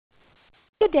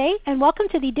Good day, and welcome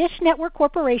to the DISH Network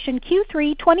Corporation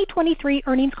Q3 2023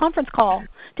 earnings conference call.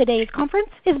 Today's conference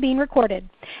is being recorded.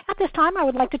 At this time, I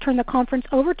would like to turn the conference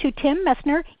over to Tim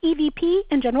Messner, EVP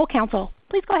and General Counsel.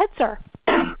 Please go ahead, sir.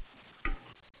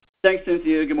 Thanks,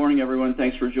 Cynthia. Good morning, everyone.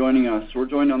 Thanks for joining us. We're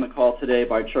joined on the call today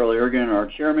by Charlie Ergen, our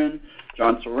Chairman,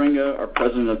 John Swieringa, our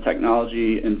President of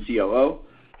Technology and COO,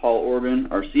 Paul Orban,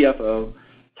 our CFO,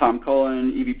 Tom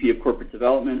Cullen, EVP of Corporate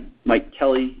Development, Mike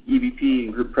Kelly, EVP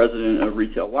and Group President of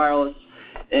Retail Wireless,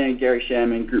 and Gary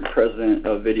Shaman, Group President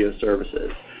of Video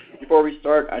Services. Before we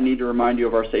start, I need to remind you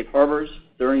of our safe harbors.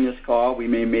 During this call, we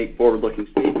may make forward-looking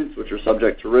statements which are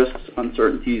subject to risks,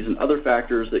 uncertainties, and other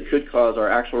factors that could cause our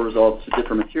actual results to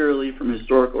differ materially from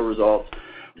historical results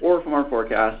or from our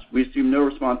forecasts. We assume no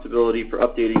responsibility for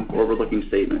updating forward-looking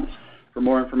statements. For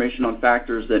more information on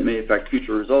factors that may affect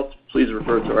future results, please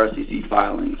refer to our SEC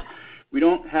filings. We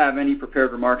don't have any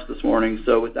prepared remarks this morning,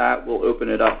 so with that, we'll open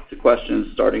it up to questions,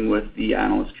 starting with the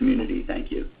analyst community.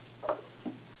 Thank you.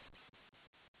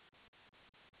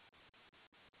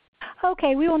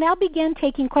 Okay, we will now begin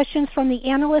taking questions from the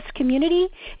analyst community.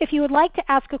 If you would like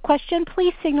to ask a question,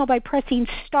 please signal by pressing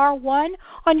star 1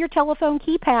 on your telephone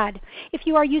keypad. If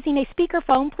you are using a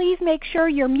speakerphone, please make sure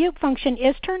your mute function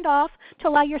is turned off to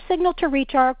allow your signal to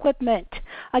reach our equipment.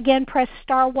 Again, press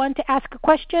star 1 to ask a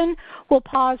question. We'll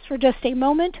pause for just a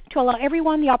moment to allow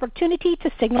everyone the opportunity to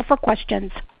signal for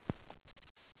questions.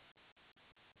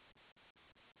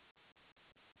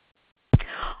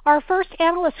 Our first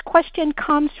analyst question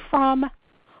comes from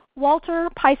Walter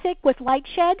Piecyk with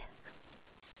LightShed.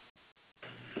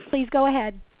 Please go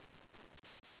ahead.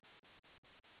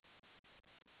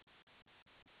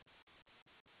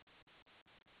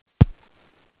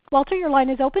 Walter, your line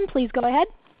is open. Please go ahead.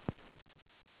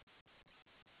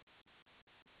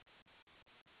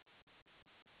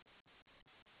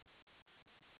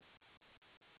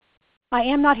 I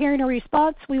am not hearing a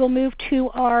response. We will move to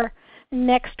our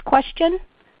next question.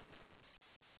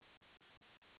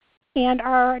 And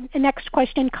our next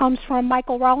question comes from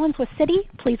Michael Rollins with Citi.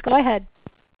 Please go ahead.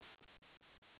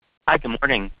 Hi, good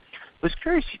morning. I was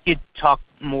curious if you could talk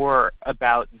more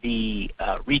about the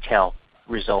retail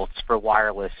results for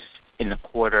wireless in the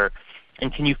quarter.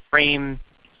 And can you frame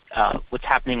what's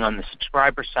happening on the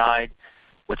subscriber side,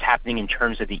 what's happening in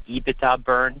terms of the EBITDA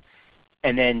burn,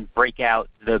 and then break out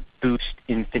the Boost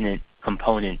Infinite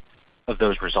component of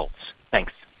those results?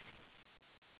 Thanks.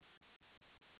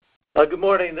 Good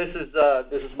morning. This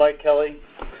is Mike Kelly.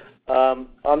 On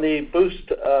the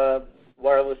Boost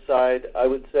wireless side, I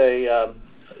would say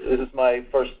this is my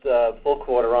first full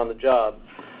quarter on the job.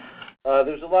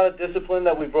 There's a lot of discipline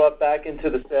that we brought back into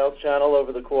the sales channel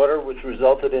over the quarter, which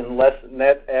resulted in less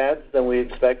net adds than we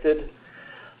expected.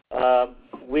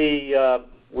 We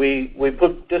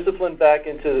put discipline back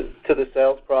into the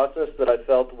sales process that I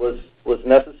felt was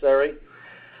necessary.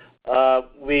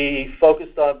 We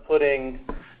focused on putting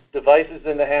devices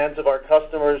in the hands of our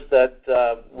customers that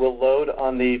will load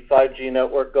on the 5G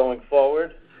network going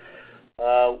forward.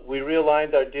 We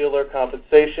realigned our dealer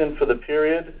compensation for the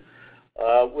period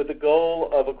with the goal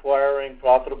of acquiring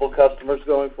profitable customers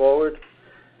going forward.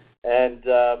 And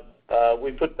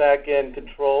we put back in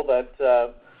control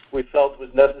that we felt was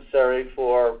necessary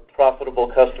for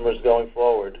profitable customers going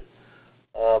forward.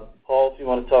 Paul, if you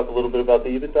want to talk a little bit about the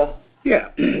EBITDA? Yeah.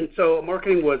 So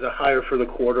marketing was higher for the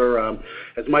quarter.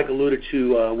 As Mike alluded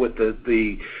to, with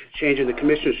the change in the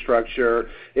commission structure,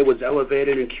 it was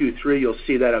elevated in Q3. You'll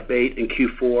see that abate in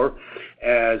Q4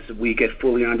 as we get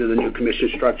fully under the new commission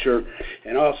structure.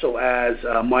 And also, as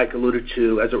Mike alluded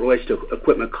to, as it relates to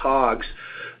equipment COGS,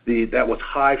 that was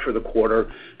high for the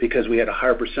quarter because we had a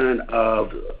higher percent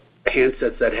of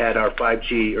handsets that had our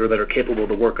 5G or that are capable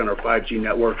to work on our 5G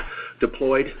network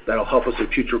deployed. That'll help us in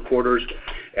future quarters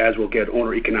as we'll get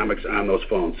owner economics on those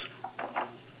phones.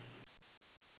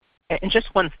 And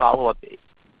just one follow-up.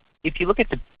 If you look at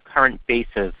the current base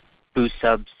of Boost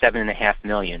subs, 7.5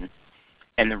 million,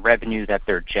 and the revenue that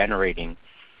they're generating,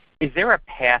 is there a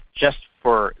path just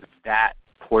for that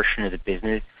portion of the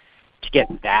business to get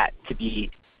that to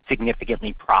be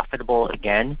significantly profitable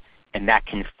again, and that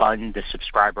can fund the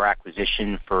subscriber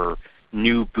acquisition for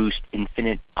new Boost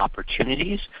Infinite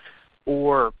opportunities?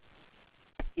 Or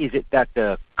is it that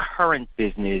the current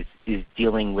business is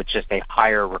dealing with just a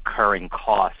higher recurring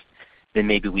cost than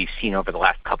maybe we've seen over the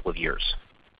last couple of years?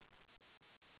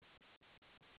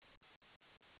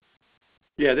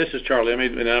 Yeah, this is Charlie.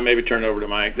 I'll maybe turn it over to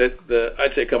Mike.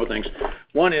 I'd say a couple things.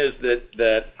 One is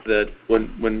that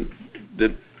when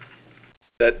the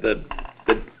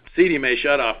CDMA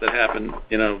shutoff that happened,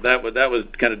 that was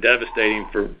kind of devastating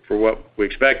for what we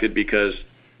expected because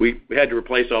we had to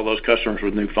replace all those customers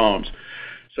with new phones.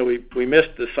 So we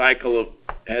missed the cycle of,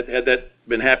 had that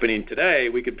been happening today,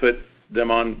 we could put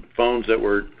them on phones that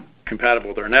were compatible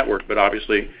with our network. But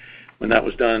obviously, when that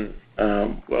was done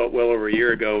well over a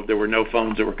year ago, there were no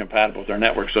phones that were compatible with our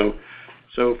network. So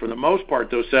for the most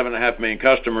part, those 7.5 million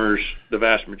customers, the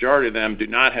vast majority of them do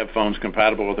not have phones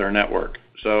compatible with our network.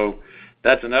 So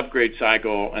that's an upgrade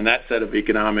cycle, and that set of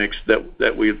economics that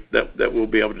we'll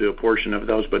be able to do a portion of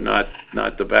those, but not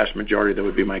the vast majority. That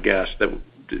would be my guess,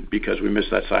 because we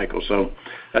missed that cycle. So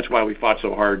that's why we fought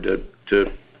so hard to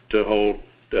hold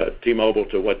T-Mobile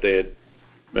to what they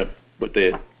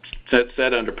had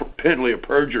said under penalty of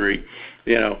perjury,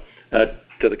 to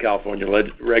the California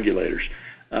regulators.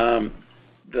 When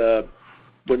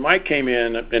Mike came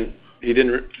in, and he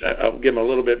didn't, I'll give him a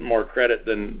little bit more credit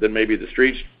than maybe the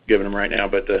street's giving him right now,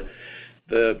 but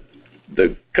the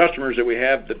customers that we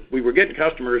have, that we were getting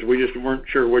customers, we just weren't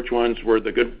sure which ones were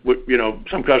the good,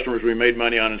 some customers we made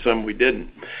money on and some we didn't.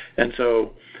 And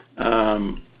so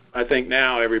I think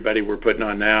now everybody we're putting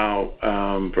on now,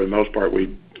 for the most part,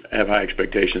 we have high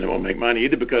expectation that we'll make money,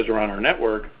 either because they're on our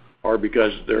network or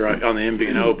because they're on the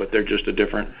MVNO, but they're just a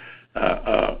different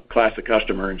class of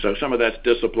customer. And so some of that's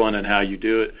discipline and how you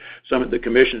do it. Some of the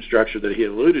commission structure that he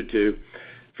alluded to,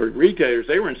 for retailers,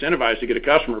 they were incentivized to get a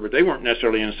customer, but they weren't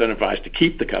necessarily incentivized to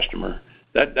keep the customer.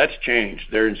 That's changed.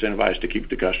 They're incentivized to keep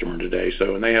the customer today.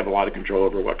 So, and they have a lot of control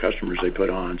over what customers they put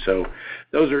on. So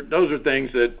those are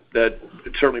things that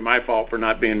it's certainly my fault for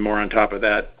not being more on top of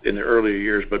that in the earlier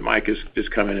years, but Mike has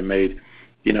come in and made,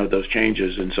 those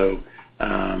changes. And so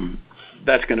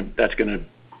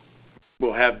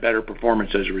we'll have better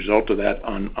performance as a result of that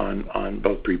on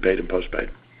both prepaid and postpaid.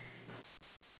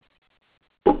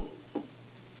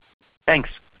 Thanks.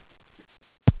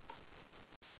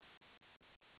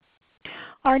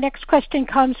 Our next question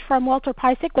comes from Walter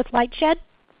Piecyk with LightShed.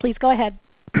 Please go ahead.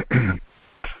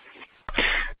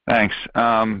 Thanks.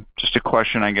 Just a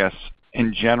question, I guess,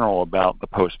 in general about the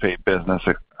postpaid business.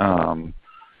 The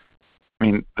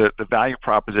value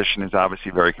proposition is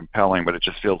obviously very compelling, but it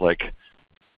just feels like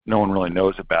no one really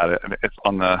knows about it. And it's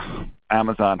on the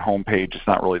Amazon homepage. It's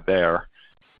not really there.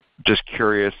 Just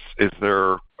curious, is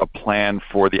there a plan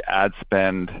for the ad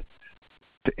spend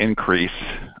to increase?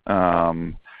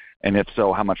 And if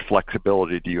so, how much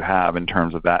flexibility do you have in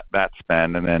terms of that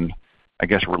spend? And then, I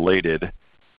guess, related,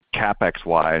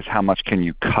 CapEx-wise, how much can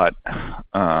you cut?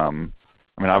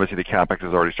 Obviously the CapEx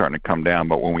is already starting to come down,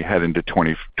 but when we head into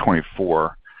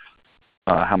 2024,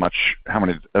 how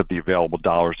many of the available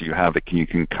dollars do you have that you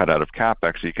can cut out of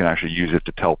CapEx so you can actually use it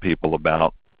to tell people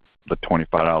about the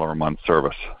 $25 a month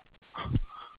service?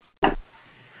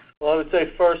 Well, I would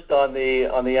say first on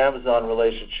the Amazon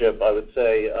relationship, I would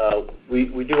say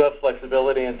we do have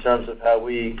flexibility in terms of how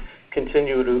we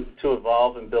continue to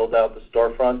evolve and build out the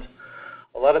storefront.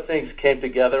 A lot of things came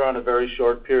together on a very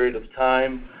short period of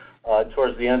time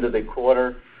towards the end of the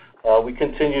quarter. We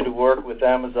continue to work with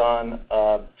Amazon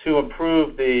to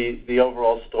improve the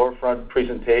overall storefront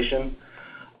presentation.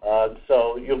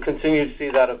 So you'll continue to see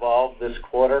that evolve this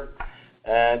quarter.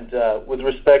 And with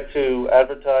respect to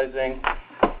advertising,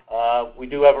 we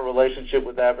do have a relationship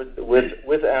with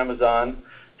Amazon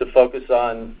to focus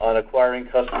on acquiring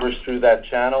customers through that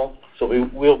channel. So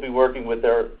we'll be working with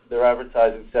their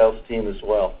advertising sales team as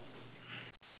well.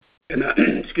 And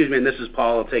excuse me, and this is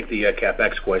Paul. I'll take the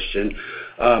CapEx question.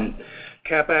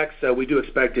 CapEx, we do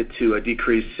expect it to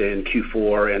decrease in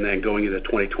Q4, and then going into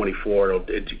 2024, it'll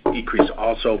decrease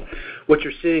also. What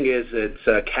you're seeing is it's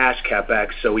cash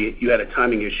CapEx, so you had a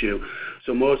timing issue.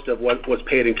 So most of what was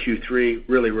paid in Q3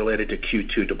 really related to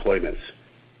Q2 deployments.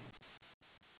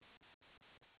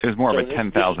 It was more of a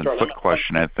 10,000-foot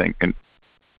question, I think. And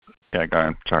yeah, go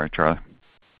ahead. Sorry, Charlie.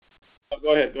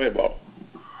 Go ahead, Bob.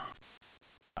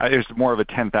 It's more of a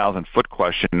 10,000-foot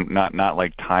question, not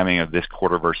like timing of this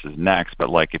quarter versus next, but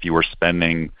like if you were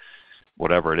spending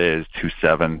whatever it is,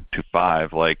 2.7,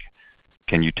 2.5, like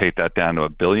can you take that down to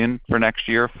 $1 billion for next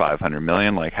year, 500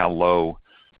 million? Like how low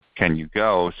can you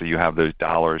go so you have those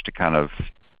dollars to kind of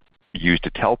use to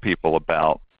tell people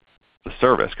about the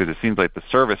service? Because it seems like the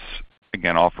service,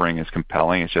 again, offering is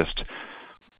compelling. It's just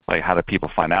like how do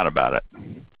people find out about it?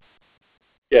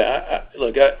 Yeah,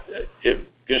 if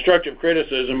constructive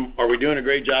criticism, are we doing a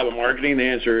great job of marketing? The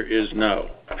answer is no.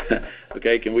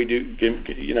 Okay,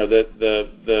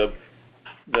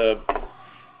 the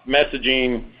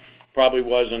messaging probably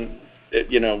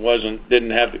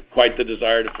didn't have quite the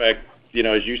desired effect,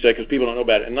 as you said, because people don't know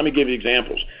about it. And let me give you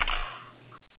examples.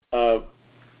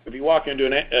 If you walk into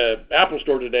an Apple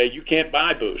store today, you can't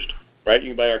buy Boost, right? You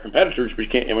can buy our competitors, but you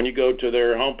can't. And when you go to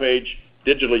their homepage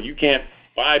digitally, you can't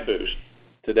buy Boost.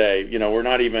 today. We're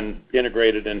not even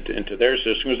integrated into their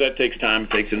system because that takes time,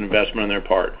 it takes an investment on their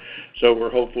part. So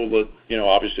we're hopeful that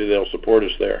obviously they'll support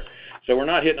us there. So we're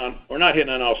not hitting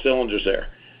on all cylinders there.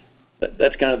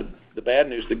 That's kind of the bad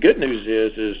news. The good news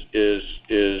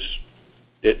is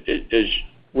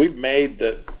we've made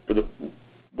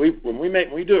when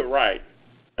we do it right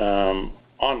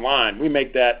online, we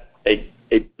make that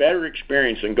a better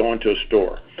experience than going to a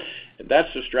store. And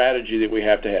that's the strategy that we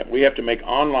have to have. We have to make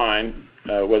online,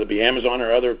 whether it be Amazon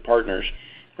or other partners,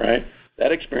 right?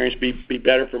 That experience be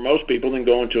better for most people than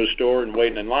going to a store and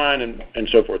waiting in line and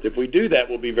so forth. If we do that,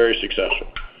 we'll be very successful.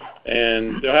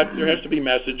 And there has to be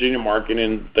messaging and marketing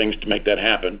and things to make that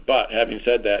happen. But having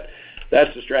said that,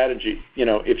 that's the strategy.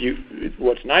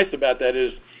 What's nice about that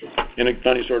is, in a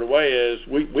funny sort of way, is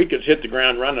we could hit the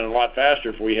ground running a lot faster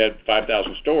if we had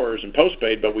 5,000 stores and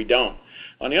postpaid, but we don't.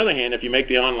 On the other hand, if you make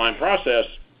the online process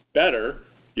better,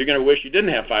 you're going to wish you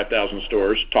didn't have 5,000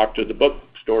 stores. Talk to the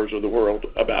bookstores of the world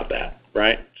about that,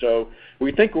 right? So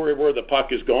we think we're where the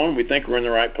puck is going. We think we're in the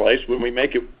right place. When we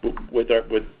make it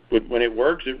when it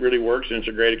works, it really works, and it's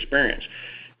a great experience.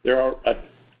 There are a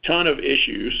ton of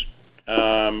issues,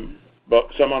 but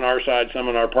some on our side, some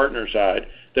on our partner side,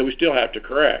 that we still have to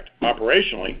correct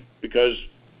operationally, because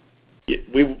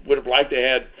we would have liked to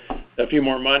have had a few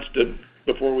more months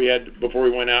before we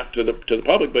went out to the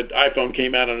public. But iPhone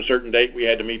came out on a certain date, we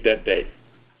had to meet that date,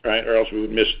 right? Or else we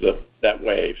would miss that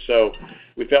wave. So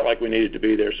we felt like we needed to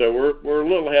be there. So we're a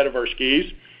little ahead of our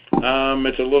skis.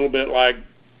 It's a little bit like,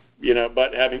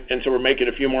 so we're making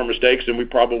a few more mistakes than we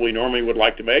probably normally would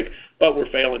like to make, but we're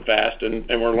failing fast and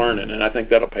we're learning, and I think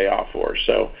that'll pay off for us.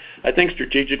 So I think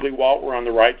strategically, Walt, we're on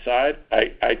the right side.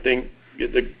 I think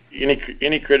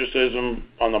any criticism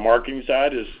on the marketing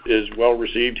side is well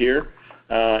received here,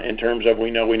 in terms of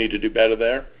we know we need to do better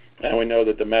there, and we know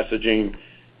that the messaging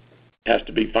has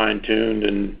to be fine-tuned,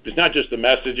 and it's not just the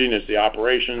messaging, it's the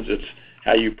operations, it's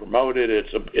how you promote it.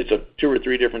 It's a 2 or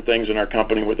 3 different things in our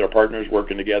company with our partners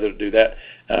working together to do that.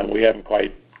 We haven't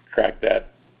quite cracked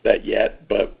that yet,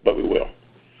 but we will.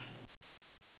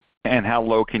 And how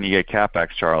low can you get CapEx,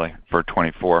 Charlie, for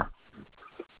 24?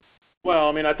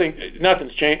 Well, I think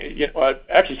nothing's changed.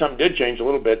 Actually, something did change a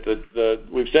little bit.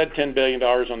 We've said $10 billion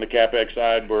on the CapEx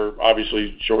side. We're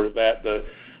obviously short of that. The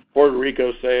Puerto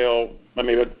Rico sale, but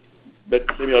maybe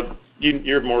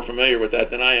you're more familiar with that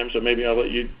than I am, so maybe I'll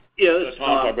let you. Yeah, that's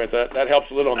Tom talk about that. That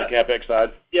helps a little on the CapEx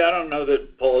side. Yeah, I don't know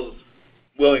that Paul's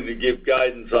willing to give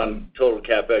guidance on total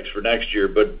CapEx for next year,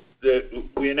 but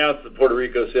we announced the Puerto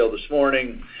Rico sale this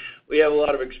morning. We have a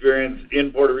lot of experience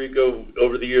in Puerto Rico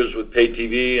over the years with pay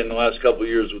TV and the last couple of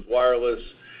years with wireless.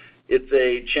 It's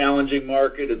a challenging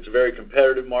market. It's a very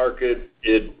competitive market.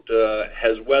 It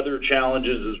has weather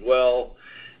challenges as well.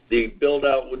 The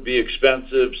build-out would be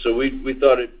expensive, so we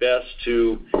thought it best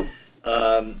to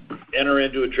enter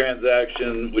into a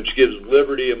transaction which gives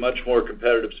Liberty a much more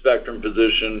competitive spectrum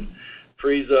position,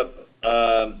 frees up,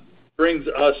 brings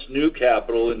us new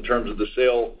capital in terms of the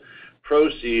sale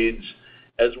proceeds,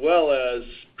 as well as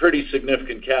pretty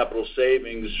significant capital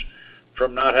savings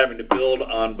from not having to build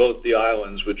on both the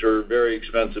islands, which are very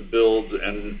expensive builds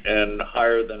and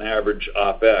higher than average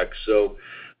OpEx. So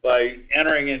by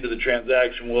entering into the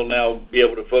transaction, we'll now be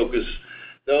able to focus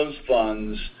those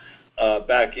funds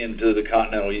back into the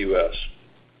continental U.S.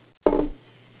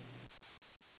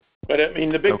 But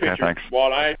the big picture, thanks.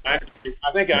 Walt, I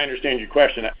think I understand your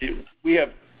question.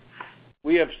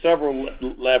 We have several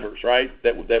levers, right,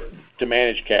 that to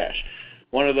manage cash.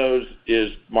 One of those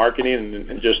is marketing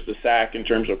and just the SAC in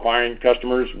terms of acquiring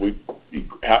customers.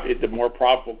 The more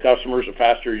profitable customers, the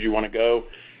faster you want to go.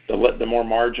 The more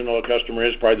marginal a customer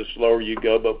is, probably the slower you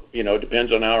go, but it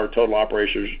depends on how our total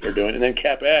operations are doing. And then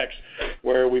CapEx,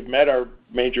 where we've met our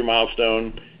major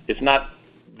milestone, it's not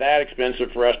that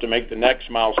expensive for us to make the next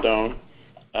milestone,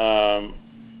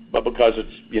 but because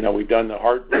it's we've done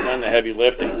the heavy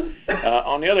lifting.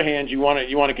 On the other hand, you want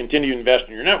to continue to invest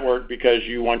in your network because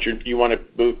you want to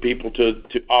move people to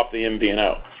off the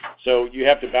MVNO. So we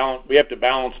have to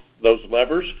balance those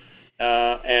levers,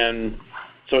 and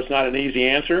so it's not an easy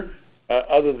answer,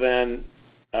 other than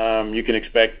you can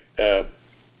expect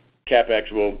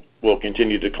CapEx will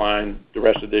continue to decline the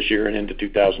rest of this year and into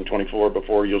 2024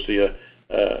 before you'll see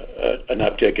an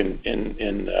uptick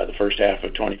in the first half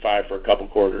of 25 for a couple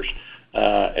quarters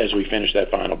as we finish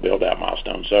that final build-out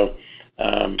milestone. So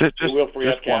it will free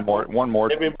up capital. One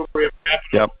more. It will free up capital.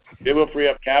 Yep. It will free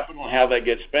up capital, and how that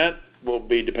gets spent will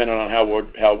be dependent on how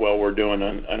well we're doing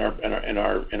in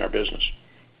our business.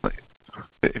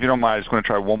 If you don't mind, I just want to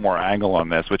try one more angle on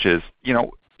this, which is,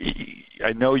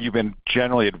 I know you've been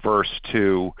generally adverse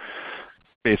to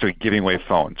basically giving away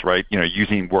phones, right?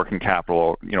 Using working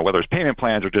capital, whether it's payment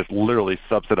plans or just literally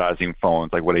subsidizing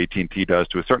phones, like what AT&T does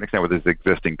to a certain extent with its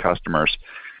existing customers.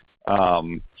 Now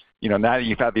that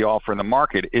you've had the offer in the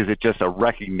market, is it just a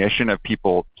recognition of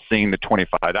people seeing the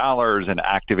 $25 and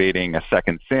activating a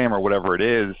second SIM or whatever it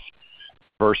is,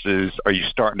 versus are you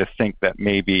starting to think that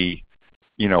maybe,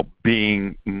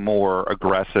 being more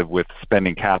aggressive with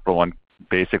spending capital and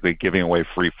basically giving away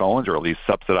free phones, or at least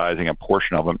subsidizing a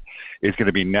portion of them, is going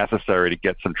to be necessary to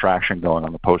get some traction going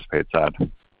on the postpaid side?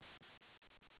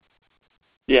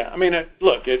 Yeah, I mean,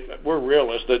 look, we're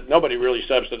realists that nobody really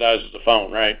subsidizes the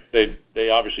phone, right? They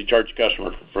obviously charge the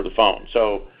customer for the phone,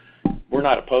 so we're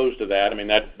not opposed to that. I mean,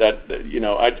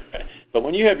 but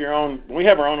when you have we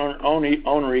have our own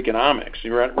owner economics.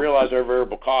 You realize our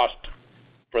variable cost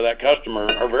for that customer,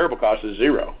 our variable cost is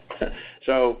zero.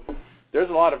 So there's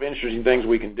a lot of interesting things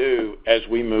we can do as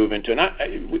we move into.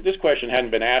 And this question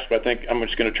hadn't been asked, but I think I'm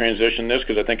just going to transition this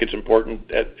because I think it's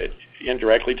important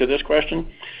indirectly to this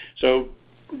question. So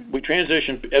as we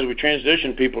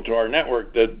transition people to our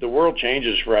network, the world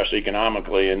changes for us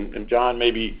economically. And John,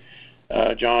 maybe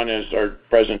John is our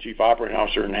President Chief Operating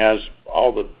Officer and has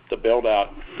all the build out,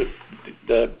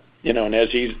 and as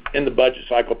he's in the budget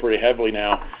cycle pretty heavily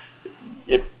now,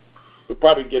 we'll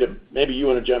probably maybe you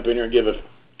want to jump in here and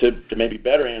to maybe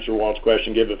better answer Walt's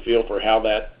question, give a feel for how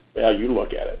you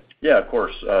look at it. Yeah, of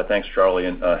course. Thanks, Charlie,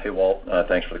 and hey, Walt,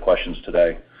 thanks for the questions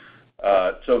today.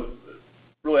 So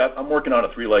really, I'm working on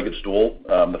a three-legged stool.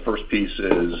 The first piece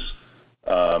is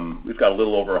we've got a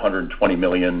little over 120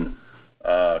 million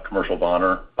commercial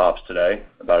VoNR POPs today,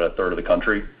 about a third of the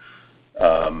country,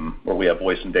 where we have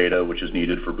voice and data, which is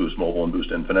needed for Boost Mobile and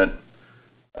Boost Infinite.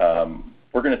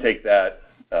 We're going to take that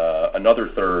another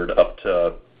third up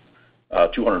to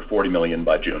 240 million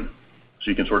by June. So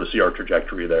you can sort of see our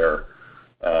trajectory there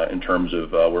in terms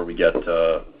of where we get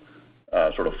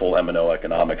sort of full M&O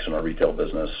economics in our retail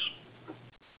business.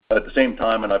 At the same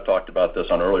time, and I've talked about this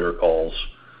on earlier calls,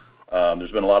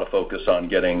 there's been a lot of focus on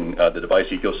getting the device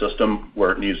ecosystem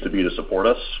where it needs to be to support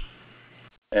us.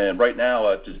 And right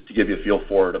now, to give you a feel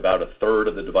for it, about a third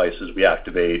of the devices we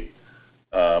activate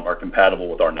are compatible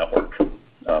with our network,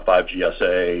 5G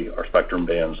SA, our spectrum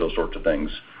bands, those sorts of things.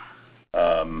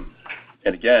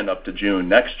 And again, up to June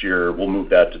next year, we'll move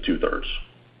that to 2/3.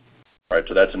 Right,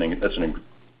 so that's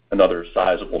another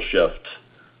sizable shift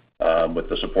with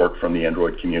the support from the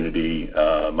Android community.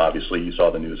 Obviously, you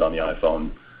saw the news on the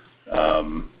iPhone.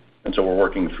 And so we're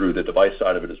working through the device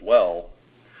side of it as well.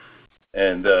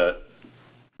 And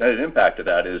the impact of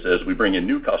that is as we bring in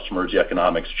new customers, the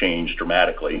economics change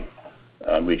dramatically.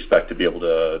 We expect to be able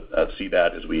to see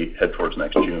that as we head towards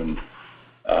next June.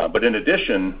 But in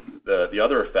addition, the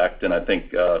other effect, and I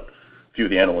think a few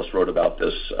of the analysts wrote about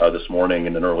this this morning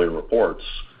and in earlier reports,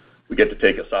 we get to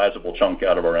take a sizable chunk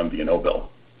out of our MVNO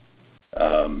bill.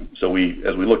 So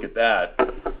as we look at that,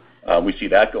 we see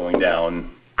that going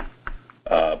down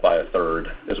by a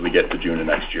third as we get to June of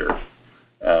next year.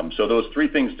 So those three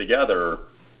things together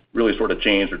really sort of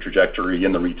change the trajectory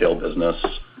in the retail business.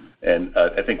 And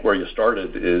I think where you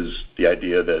started is the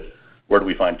idea that where do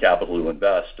we find capital to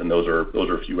invest, and those are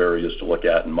a few areas to look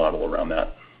at and model around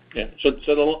that. Yeah. So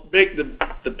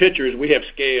the picture is we have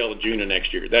scale in June of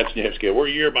next year. You have scale. We're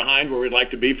a year behind where we'd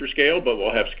like to be for scale, but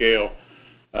we'll have scale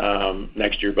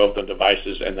next year, both on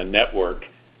devices and the network.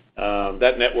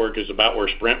 That network is about where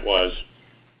Sprint was,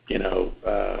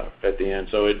 at the end.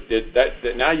 So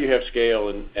now you have scale,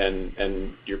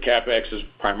 and your CapEx is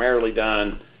primarily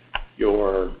done.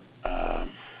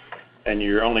 And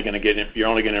you're only going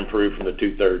to improve from the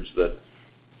 2/3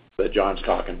 that John's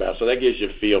talking about. So that gives you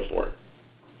a feel for it.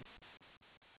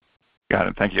 Got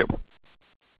it. Thank you.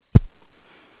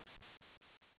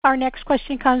 Our next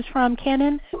question comes from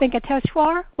Kannan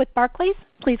Venkateshwar with Barclays.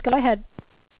 Please go ahead.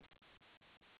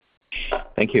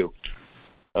 Thank you.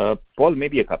 Paul,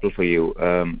 maybe a couple for you.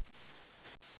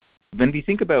 When we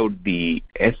think about the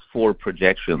S4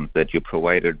 projections that you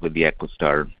provided with the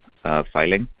EchoStar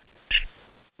filing,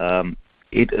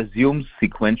 it assumes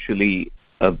sequentially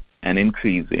an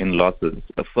increase in losses,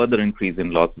 a further increase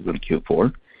in losses in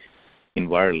Q4 in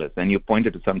wireless, and you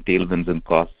pointed to some tailwinds and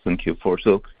costs in Q4.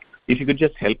 So if you could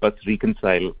just help us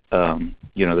reconcile, the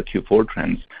Q4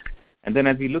 trends. And then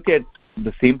as we look at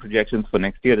the same projections for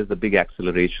next year, there's a big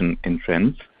acceleration in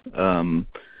trends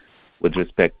with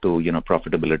respect to,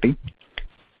 profitability.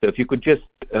 So if you could just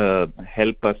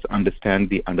help us understand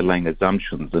the underlying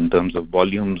assumptions in terms of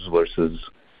volumes versus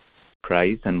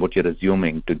price and what you're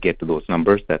assuming to get to those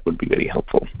numbers, that would be very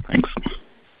helpful. Thanks.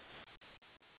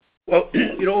 Well,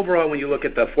 overall, when you look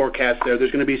at the forecast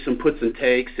there's going to be some puts and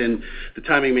takes, and the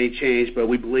timing may change, but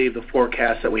we believe the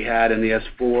forecast that we had in the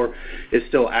S4 is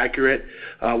still accurate.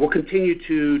 We'll continue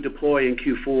to deploy in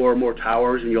Q4 more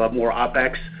towers, and you'll have more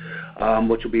OpEx,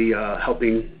 which will be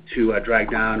helping to drag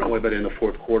down OIBDA in the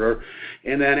fourth quarter.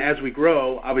 And then as we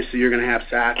grow, obviously you're going to have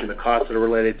SAC and the costs that are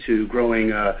related to growing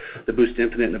the Boost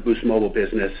Infinite and the Boost Mobile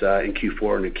business in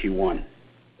Q4 and in Q1.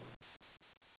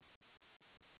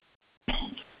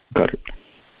 Got it.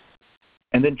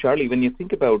 And then, Charlie, when you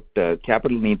think about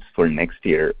capital needs for next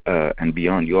year and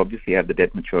beyond, you obviously have the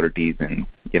debt maturities, and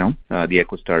the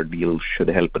EchoStar deal should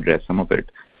help address some of it.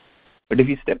 But if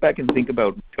you step back and think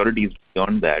about maturities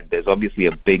beyond that, there's obviously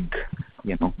a big,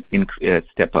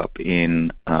 step up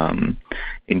in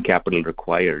capital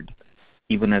required,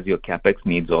 even as your capex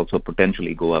needs also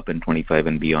potentially go up in 25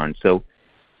 and beyond. So,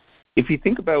 if you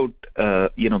think about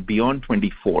beyond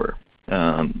 24.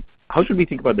 How should we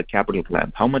think about the capital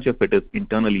plan? How much of it is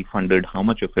internally funded? How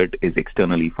much of it is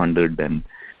externally funded? And,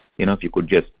 if you could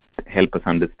just help us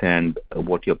understand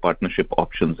what your partnership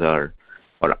options are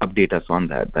or update us on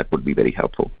that, that would be very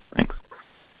helpful. Thanks.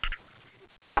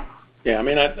 Yeah, I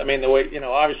mean the way,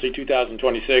 obviously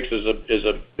 2026 is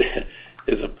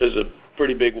a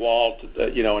pretty big wall,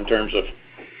 in terms of,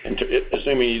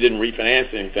 assuming you didn't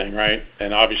refinance anything, right?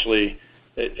 And obviously,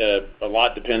 a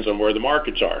lot depends on where the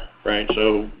markets are, right?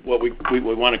 So what we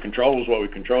want to control is what we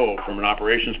control. From an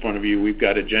operations point of view, we've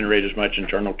got to generate as much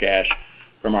internal cash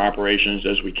from our operations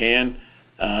as we can.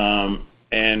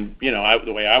 And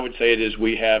the way I would say it is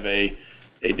we have a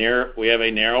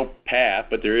narrow path,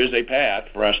 but there is a path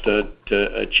for us to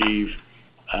achieve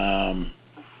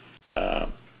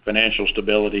financial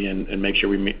stability and make sure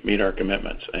we meet our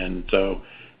commitments. And so.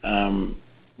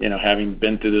 Having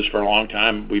been through this for a long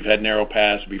time, we've had narrow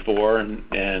paths before, and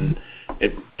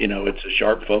it's a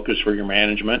sharp focus for your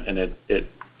management, and it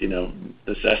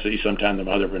necessity sometimes the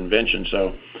mother of invention.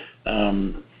 So,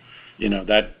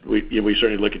 that we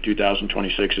certainly look at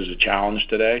 2026 as a challenge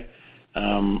today.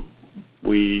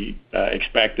 We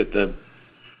expect that the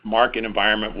market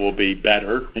environment will be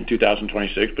better in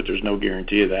 2026, but there's no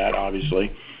guarantee of that,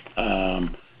 obviously.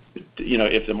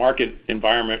 If the market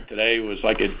environment today was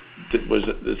like it was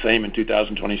the same in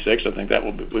 2026, I think that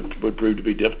would prove to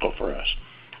be difficult for us.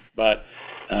 But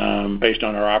based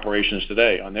on our operations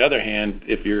today, on the other hand,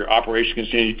 if your operations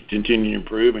continue to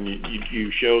improve and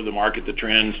you show the market the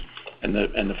trends and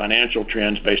the financial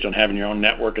trends based on having your own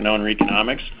network and owner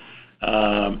economics,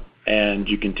 and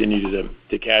you continue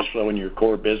to cash flow in your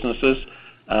core businesses,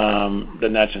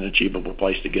 then that's an achievable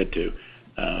place to get to.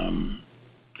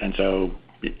 And so.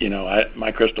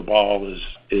 My crystal ball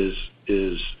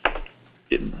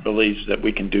it believes that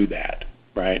we can do that,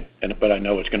 right? But I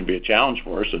know it's going to be a challenge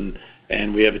for us,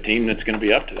 and we have a team that's going to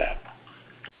be up to that.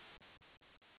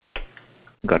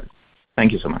 Got it.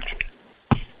 Thank you so much.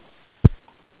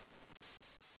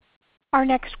 Our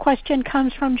next question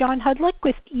comes from John Hodulik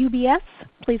with UBS.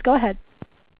 Please go ahead.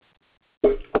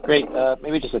 Great.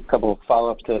 Maybe just a couple of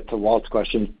follow-ups to Walt's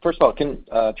question. First of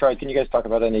all, Charlie, can you guys talk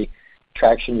about any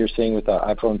traction you're seeing with the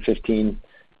iPhone 15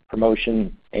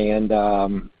 promotion, and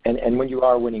when you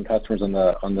are winning customers on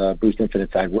the Boost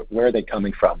Infinite side, where are they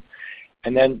coming from?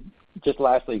 And then just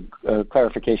lastly,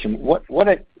 clarification: what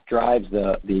drives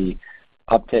the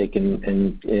uptake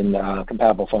in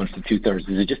compatible phones to 2/3?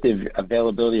 Is it just the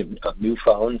availability of new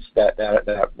phones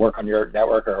that work on your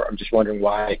network, or I'm just wondering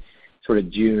why sort of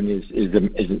June is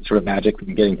it sort of magic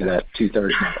in getting to that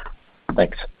 2/3 number?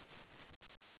 Thanks.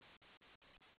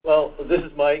 Well, this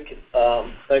is Mike.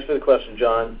 Thanks for the question,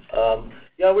 John.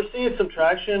 Yeah, we're seeing some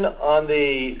traction on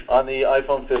the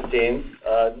iPhone 15.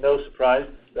 No surprise.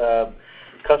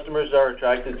 Customers are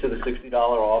attracted to the $60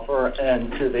 offer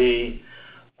and to the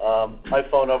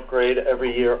iPhone upgrade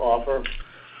every year offer.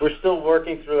 We're still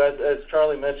working through, as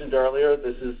Charlie mentioned earlier,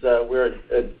 we're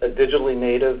a digitally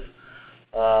native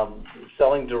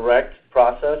selling direct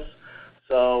process.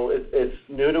 So it's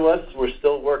new to us. We're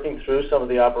still working through some of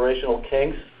the operational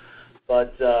kinks,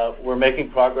 but we're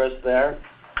making progress there.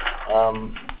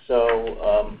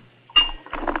 So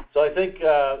I think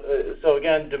so.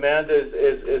 Again, demand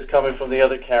is coming from the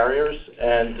other carriers,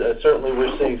 and certainly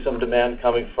we're seeing some demand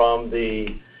coming from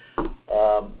the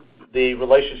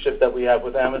relationship that we have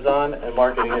with Amazon and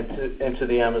marketing into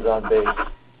the Amazon base.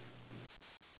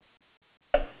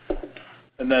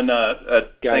 And then,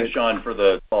 thanks, John, for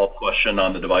the follow-up question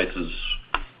on the devices.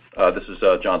 This is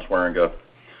John Swearinga.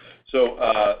 So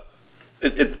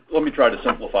let me try to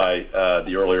simplify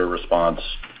the earlier response.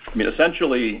 I mean,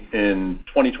 essentially, in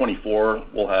 2024,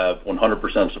 we'll have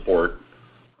 100% support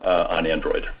on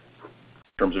Android.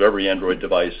 terms of every Android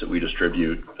device that we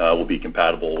distribute will be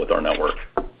compatible with our network.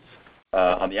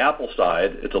 On the Apple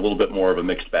side, it's a little bit more of a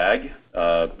mixed bag.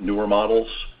 Newer models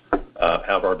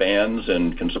have our bands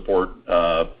and can support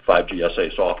 5G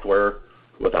SA software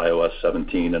with iOS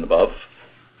 17 and above.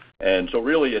 And so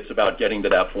really it's about getting to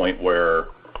that point where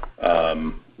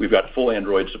we've got full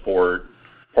Android support,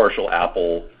 partial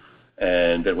Apple,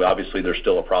 and then obviously there's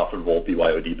still a profitable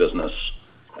BYOD business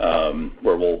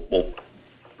where we'll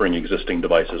bring existing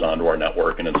devices onto our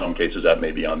network, and in some cases that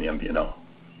may be on the MVNO.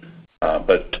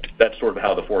 But that's sort of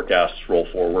how the forecasts roll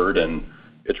forward, and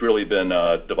it's really been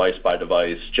a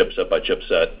device-by-device,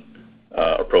 chipset-by-chipset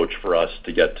approach for us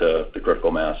to get to the critical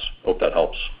mass. Hope that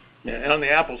helps. Yeah, and on the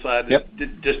Apple side, Yep.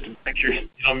 Just to make sure you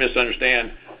don't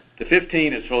misunderstand, the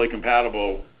 15 is fully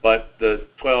compatible, but the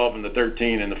 12 and the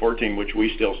 13 and the 14, which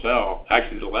we still sell,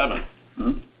 actually the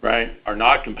 11, right, are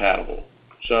not compatible.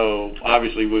 So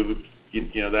obviously we would,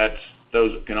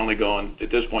 those can only go on at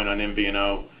this point on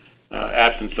MVNO,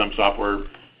 absent some software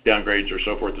downgrades or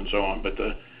so forth and so on. But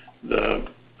the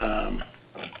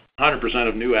 100%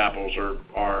 of new Apples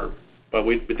but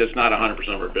that's not 100%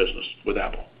 of our business with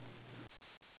Apple.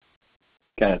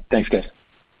 Got it. Thanks, guys.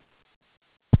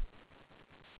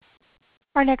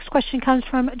 Our next question comes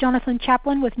from Jonathan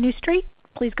Chaplin with New Street.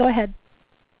 Please go ahead.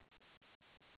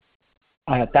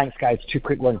 Thanks, guys. Two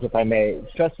quick ones, if I may.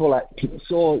 First of all, I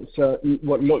saw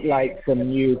what looked like some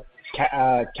new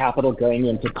capital going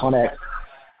into Connex.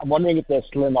 I'm wondering if there's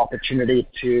still an opportunity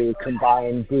to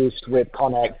combine Boost with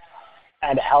Connex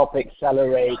and help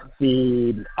accelerate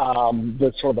the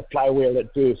sort of the flywheel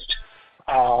at Boost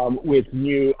with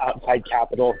new outside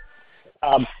capital.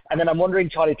 And then I'm wondering,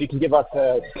 Charlie, if you can give us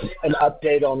an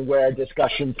update on where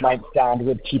discussions might stand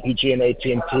with TPG and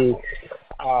AT&T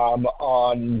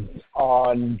on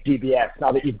DBS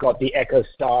now that you've got the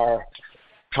EchoStar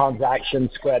transaction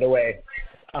squared away.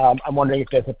 I'm wondering if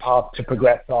there's a path to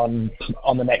progress on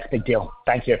the next big deal.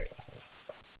 Thank you.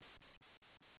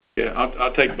 Yeah,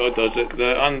 I'll take both those.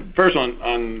 First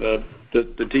on the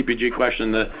TPG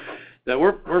question, that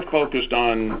we're focused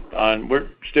on we're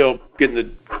still getting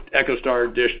the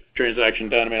EchoStar Dish transaction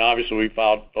done. I mean, obviously we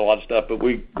filed a lot of stuff, but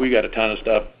we got a ton of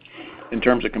stuff in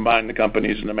terms of combining the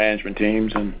companies and the management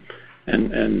teams and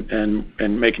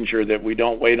making sure that we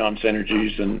don't wait on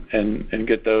synergies and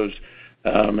get those.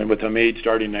 And with Hamid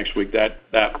starting next week, that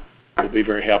will be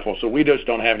very helpful. So we just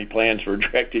don't have any plans for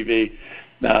DirecTV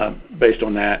based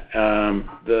on that.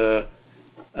 The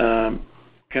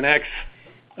Connex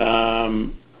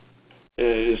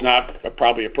is not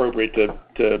probably appropriate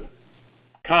to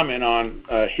comment on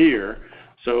here.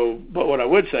 So, but what I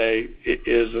would say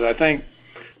is that I think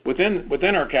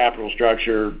within our capital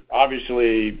structure,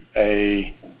 obviously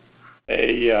a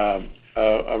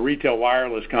retail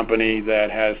wireless company that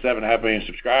has 7.5 million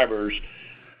subscribers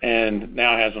and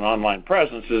now has an online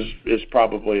presence is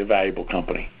probably a valuable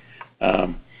company.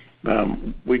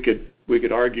 We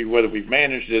could argue whether we've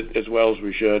managed it as well as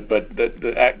we should, but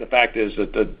the fact is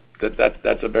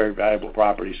that's a very valuable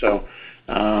property. So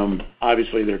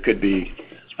obviously there could be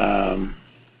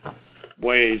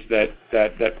ways that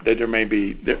there may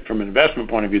be, that from an investment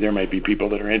point of view, there may be people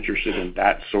that are interested in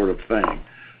that sort of thing.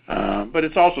 But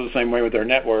it's also the same way with our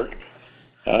network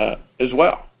as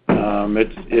well.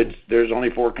 There's only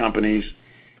 4 companies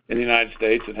in the United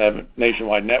States that have a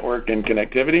nationwide network and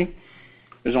connectivity.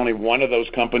 There's only one of those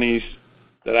companies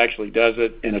that actually does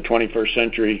it in a 21st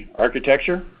century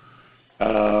architecture,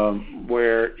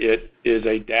 where it is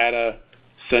a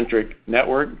data-centric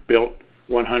network built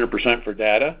 100% for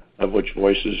data, of which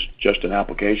voice is just an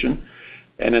application.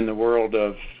 And in the world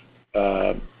of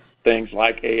things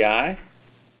like AI,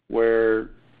 where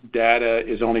data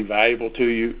is only valuable to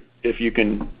you if you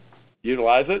can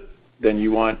utilize it, then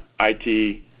you want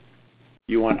IT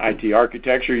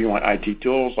architecture, you want IT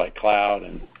tools like cloud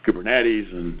and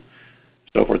Kubernetes and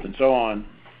so forth and so on.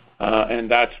 And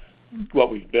that's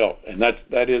what we've built. And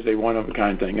that is a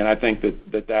one-of-a-kind thing. And I think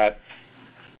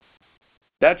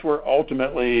that's where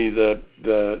ultimately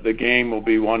the game will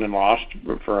be won and lost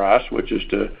for us, which is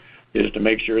to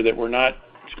make sure that we're not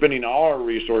spending all our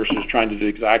resources trying to do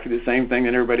exactly the same thing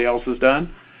that everybody else has done,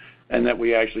 and that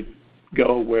we actually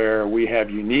go where we have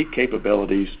unique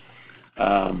capabilities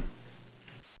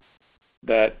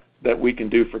that we can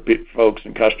do for folks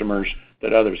and customers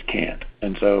that others can't.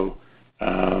 And so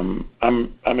I'm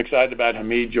excited about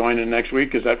Hamid joining next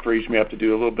week, because that frees me up to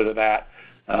do a little bit of that,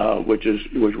 which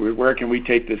where can we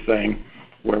take this thing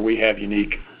where we have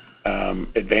unique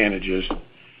advantages,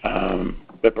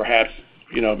 but perhaps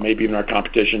maybe even our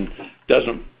competition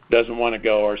doesn't want to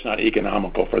go, or it's not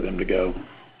economical for them to go,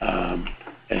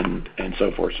 and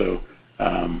so forth. So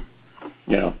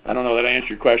I don't know that I answered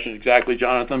your question exactly,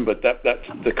 Jonathan, but that's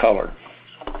the color.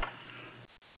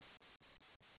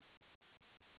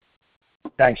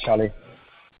 Thanks, Charlie.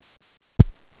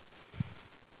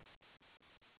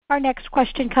 Our next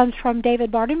question comes from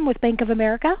David Barden with Bank of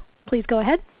America. Please go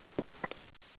ahead.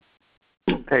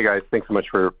 Hey, guys. Thanks so much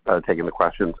for taking the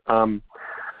questions.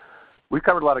 We've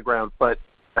covered a lot of ground, but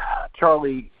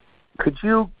Charlie, could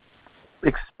you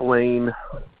explain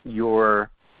your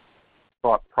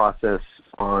thought process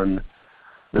on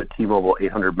the T-Mobile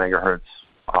 800 megahertz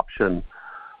option?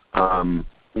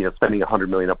 Spending $100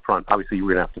 million up front. Obviously, you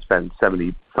were going to have to spend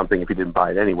 70 something if you didn't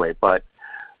buy it anyway. But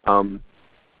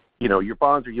your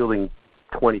bonds are yielding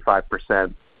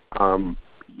 25%.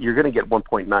 You're going to get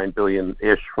 $1.9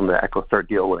 billion-ish from the EchoStar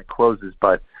deal when it closes,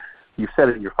 but you said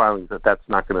in your filings that that's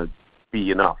not going to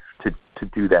be enough to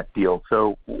do that deal.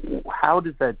 So how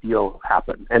does that deal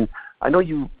happen? And I know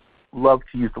you love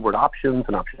to use the word options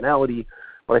and optionality,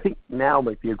 but I think now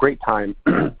might be a great time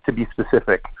to be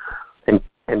specific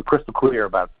and crystal clear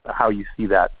about how you see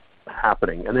that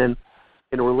happening. And then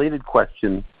in a related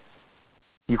question,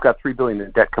 you've got $3 billion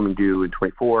in debt coming due in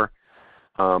 2024.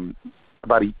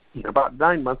 About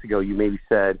 9 months ago, you maybe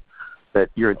said that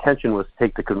your intention was to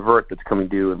take the convert that's coming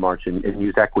due in March and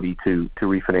use equity to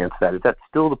refinance that. Is that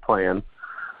still the plan?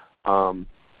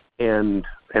 And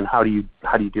how do you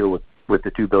deal with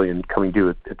the $2 billion coming due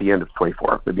at the end of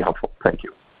 2024? That'd be helpful. Thank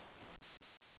you.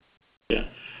 Yeah.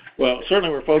 Well, certainly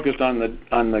we're focused on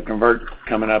the convert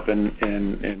coming up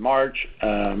in March.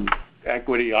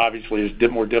 Equity obviously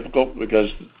is more difficult because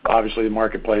obviously the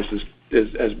marketplace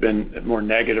has been more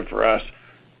negative for us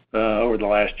over the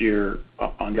last year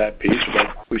on that piece.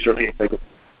 But we certainly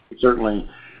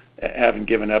haven't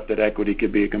given up that equity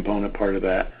could be a component part of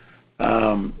that.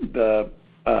 The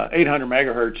 800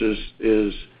 megahertz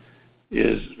is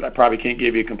I probably can't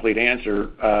give you a complete answer.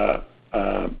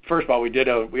 First of all, we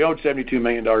owed $72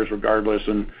 million regardless,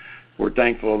 and we're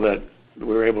thankful that we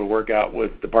were able to work out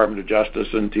with Department of Justice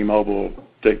and T-Mobile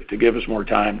to give us more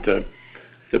time to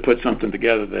put something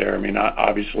together there. I mean,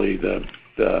 obviously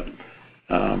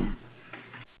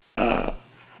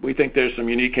we think there's some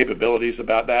unique capabilities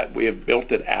about that. We have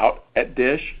built it out at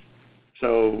Dish,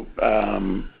 so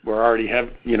we're already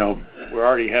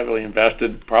heavily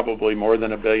invested, probably more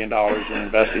than $1 billion in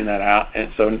investing that out.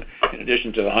 And so, in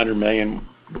addition to the $100 million,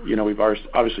 we've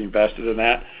obviously invested in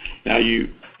that. Now you're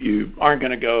not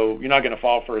going to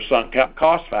fall for a sunk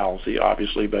cost fallacy,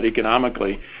 obviously, but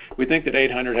economically, we think that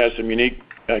 800 has some unique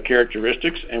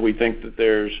characteristics, and we think that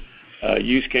there's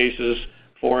use cases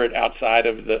for it outside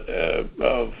of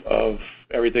of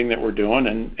everything that we're doing.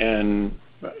 And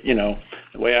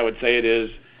the way I would say it is,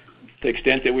 to the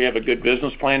extent that we have a good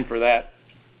business plan for that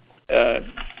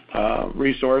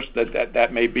resource,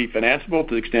 that may be financeable.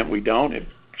 To the extent we don't, it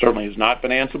certainly is not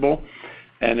financeable.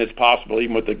 And it's possible,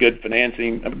 even with a good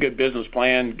business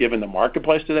plan, given the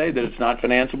marketplace today, that it's not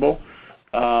financeable.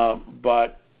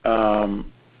 But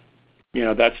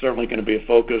that's certainly going to be a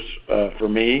focus for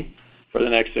me for the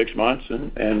next 6 months,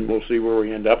 and we'll see where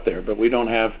we end up there. But we don't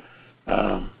have.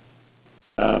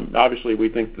 Obviously, we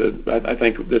think that I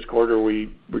think this quarter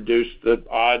we reduced the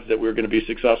odds that we're going to be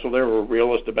successful there. We're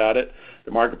realist about it.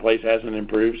 The marketplace hasn't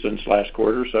improved since last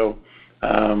quarter, so.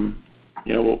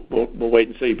 We'll wait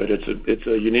and see, but it's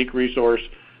a unique resource.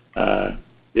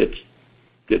 It's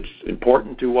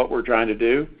important to what we're trying to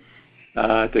do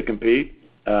to compete,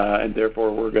 and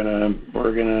therefore we're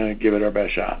gonna give it our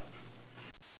best shot.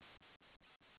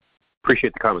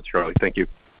 Appreciate the comments, Charlie. Thank you.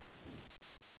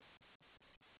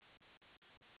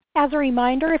 As a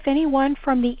reminder, if anyone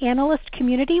from the analyst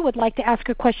community would like to ask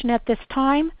a question at this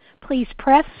time, please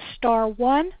press star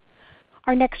 1.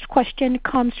 Our next question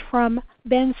comes from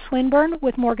Ben Swinburne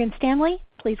with Morgan Stanley.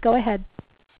 Please go ahead.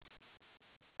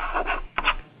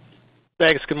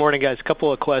 Thanks. Good morning, guys. A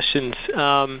couple of questions.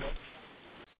 On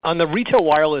the retail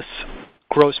wireless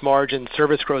gross margins,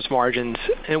 service gross margins,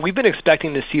 and we've been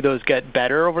expecting to see those get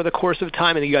better over the course of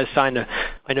time. And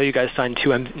I know you guys signed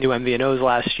 2 new MVNOs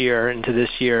last year. Into this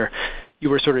year, you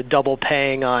were sort of double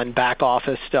paying on back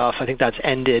office stuff. I think that's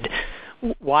ended.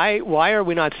 Why are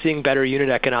we not seeing better unit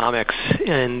economics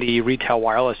in the retail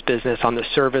wireless business on the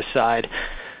service side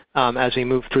as we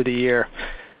move through the year?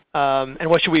 And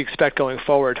what should we expect going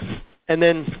forward? And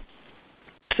then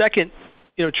second,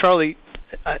 Charlie,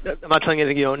 I'm not telling you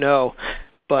anything you don't know,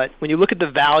 but when you look at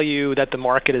the value that the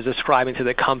market is ascribing to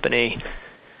the company,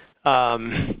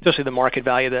 especially the market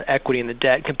value, the equity and the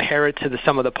debt, compare it to the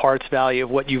sum of the parts value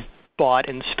of what you've bought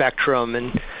in Spectrum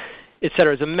and et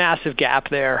cetera, there's a massive gap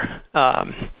there.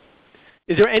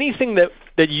 Is there anything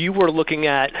that you were looking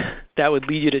at that would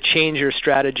lead you to change your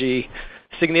strategy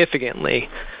significantly,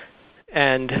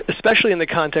 and especially in the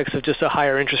context of just a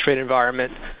higher interest rate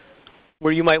environment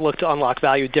where you might look to unlock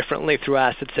value differently through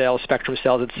asset sales, spectrum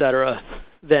sales, et cetera,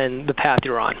 than the path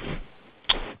you're on?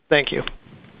 Thank you.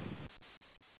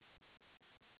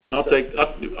 I'll take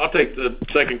the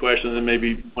second question, and then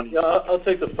maybe one. Yeah, I'll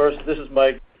take the first. This is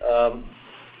Mike.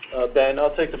 Ben,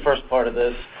 I'll take the first part of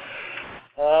this.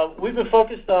 We've been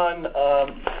focused on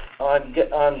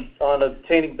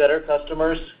obtaining better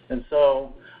customers, and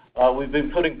so we've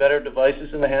been putting better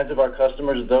devices in the hands of our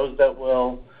customers, those that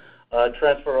will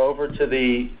transfer over to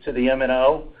the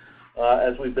MNO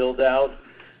as we build out.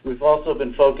 We've also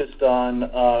been focused on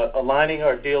aligning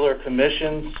our dealer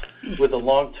commissions with the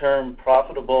long-term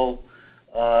profitable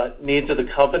needs of the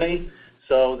company.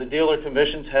 So the dealer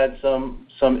commissions had some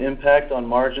impact on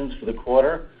margins for the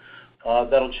quarter.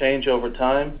 That'll change over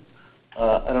time.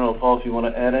 I don't know, Paul, if you want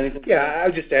to add anything? Yeah,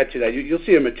 I'll just add to that. You'll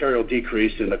see a material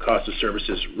decrease in the cost of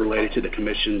services related to the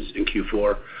commissions in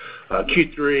Q4.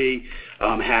 Q3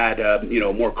 had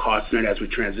more costs in it as we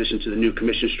transition to the new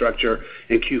commission structure,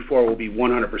 and Q4 will be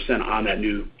 100% on that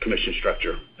new commission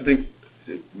structure. I think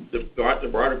the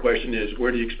broader question is,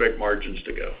 where do you expect margins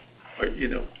to go?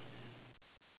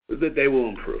 That they will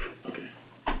improve. Okay.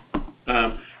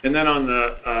 And then on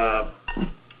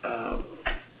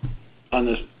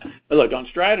this, look, on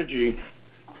strategy,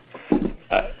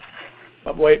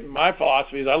 my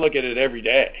philosophy is I look at it every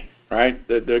day, right?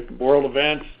 The world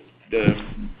events, the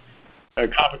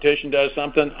competition does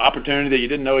something, opportunity that you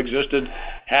didn't know existed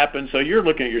happens. So you're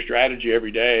looking at your strategy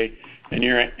every day, and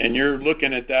you're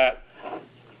looking at that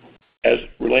as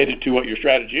related to what your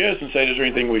strategy is, and say, is there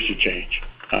anything we should change?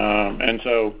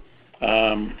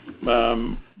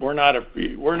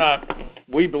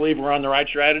 We believe we're on the right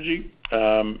strategy.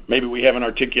 Maybe we haven't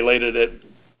articulated it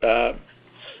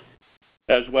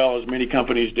as well as many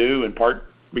companies do, in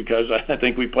part because I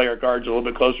think we play our cards a little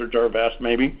bit closer to our vest,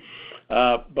 maybe.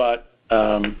 But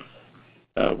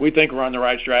we think we're on the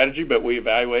right strategy, but we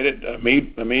evaluate it.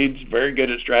 Hamid's very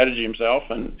good at strategy himself,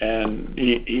 and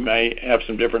he may have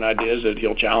some different ideas that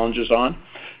he'll challenge us on.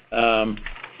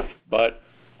 But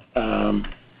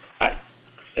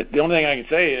the only thing I can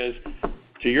say is,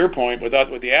 to your point, with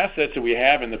the assets that we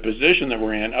have and the position that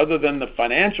we're in, other than the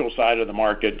financial side of the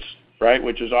markets, right,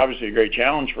 which is obviously a great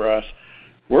challenge for us,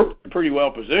 we're pretty well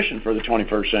positioned for the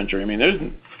 21st century. I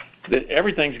mean,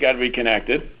 everything's got to be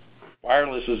connected.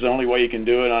 Wireless is the only way you can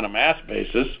do it on a mass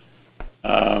basis,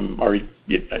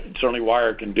 certainly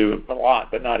wire can do it a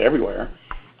lot, but not everywhere.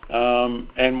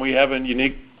 And we have a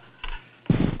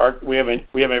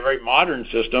very modern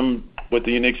system with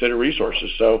a unique set of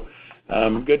resources. So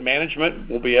good management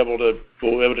will be able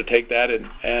to take that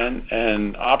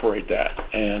and operate that.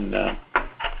 And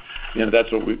that's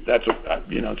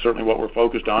certainly what we're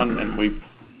focused on. And we've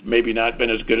maybe not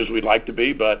been as good as we'd like to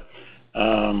be, but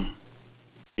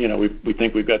we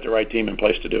think we've got the right team in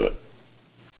place to do it.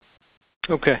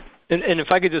 Okay. And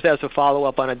if I could just ask a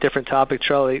follow-up on a different topic,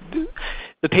 Charlie.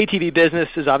 The pay TV business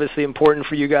is obviously important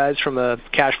for you guys from a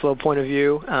cash flow point of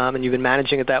view, and you've been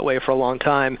managing it that way for a long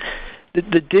time.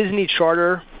 The Disney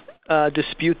Charter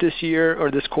dispute this year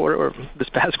or this quarter or this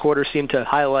past quarter seemed to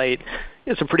highlight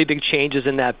some pretty big changes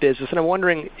in that business. And I'm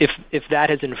wondering if that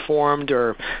has informed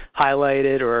or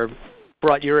highlighted or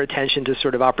brought your attention to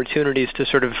sort of opportunities to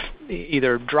sort of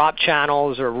either drop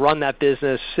channels or run that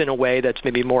business in a way that's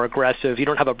maybe more aggressive. You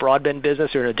don't have a broadband business,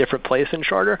 you're in a different place in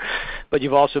Charter, but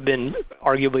you've also been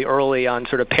arguably early on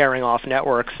sort of pairing off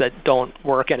networks that don't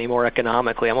work anymore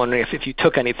economically. I'm wondering if you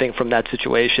took anything from that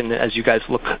situation as you guys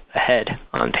look ahead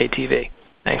on pay TV.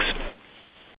 Thanks.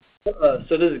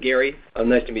 So this is Gary.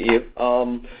 Nice to meet you.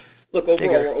 Look, overall,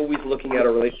 we're always looking at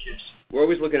our relationships. We're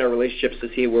always looking at our relationships to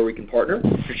see where we can partner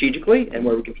strategically and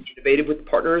where we can be innovative with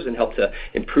partners and help to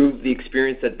improve the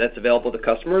experience that's available to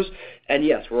customers. And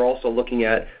yes, we're also looking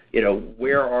at,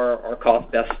 where are our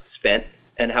costs best spent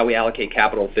and how we allocate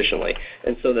capital efficiently.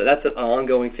 And so that's an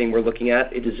ongoing thing we're looking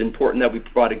at. It is important that we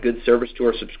provide a good service to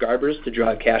our subscribers to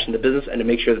drive cash in the business and to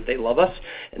make sure that they love us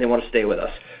and they want to stay with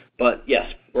us. But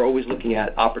yes, we're always looking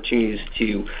at opportunities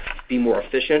to be more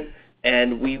efficient.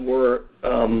 And we were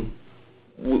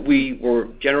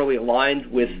generally aligned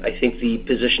with, I think, the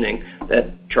positioning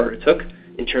that Charter took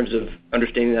in terms of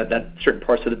understanding that certain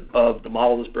parts of the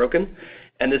model is broken.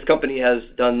 And this company has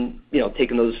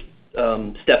taken those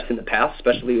steps in the past,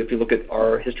 especially if you look at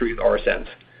our history with RSNs.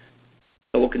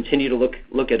 So we'll continue to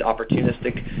look at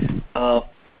opportunistic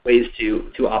ways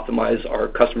to optimize our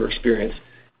customer experience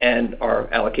and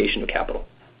our allocation of capital.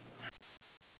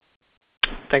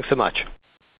 Thanks so much.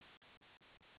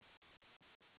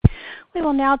 We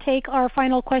will now take our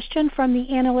final question from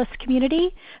the analyst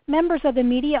community. Members of the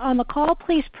media on the call,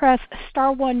 please press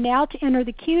star 1 now to enter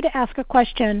the queue to ask a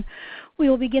question. We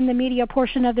will begin the media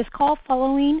portion of this call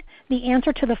following the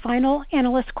answer to the final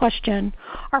analyst question.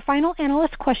 Our final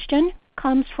analyst question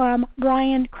comes from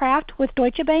Brian Kraft with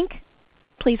Deutsche Bank.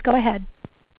 Please go ahead.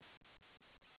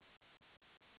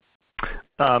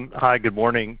 Hi, good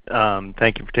morning.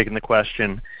 Thank you for taking the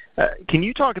question. Can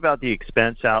you talk about the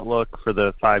expense outlook for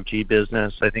the 5G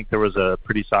business? I think there was a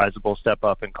pretty sizable step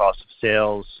up in cost of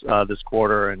sales this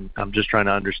quarter, and I'm just trying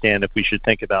to understand if we should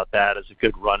think about that as a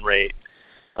good run rate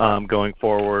going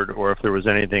forward, or if there was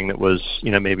anything that was,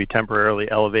 maybe temporarily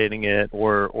elevating it,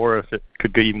 or if it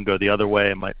could even go the other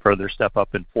way and might further step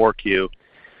up in 4Q.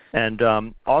 And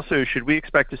also, should we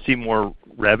expect to see more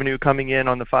revenue coming in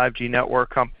on the 5G network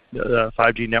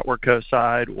co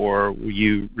side, or will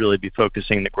you really be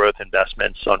focusing the growth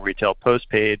investments on retail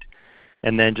postpaid?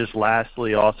 And then just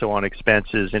lastly, also on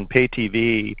expenses in pay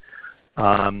TV,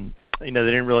 they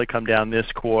didn't really come down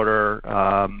this quarter,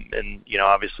 and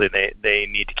obviously they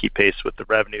need to keep pace with the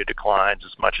revenue declines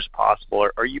as much as possible.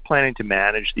 Are you planning to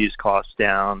manage these costs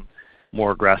down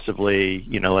more aggressively,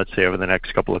 let's say over the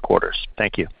next couple of quarters?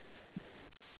 Thank you.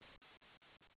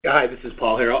 Hi, this is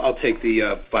Paul here. I'll take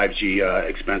the 5G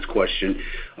expense question.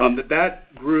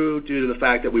 That grew due to the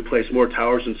fact that we placed more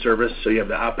towers in service, so you have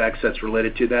the OpEx that's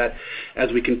related to that.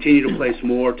 As we continue to place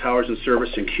more towers in service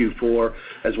in Q4,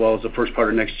 as well as the first part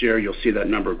of next year, you'll see that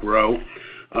number grow.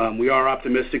 We are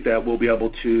optimistic that we'll be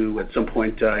able to, at some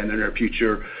point in the near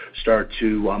future, start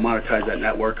to monetize that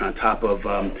network on top of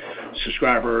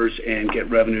subscribers and get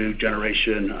revenue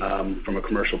generation from a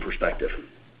commercial perspective.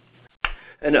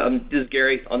 And this is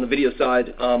Gary on the video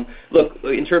side. Look,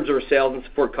 in terms of our sales and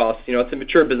support costs, it's a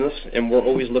mature business, and we're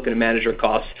always looking to manage our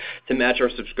costs to match our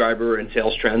subscriber and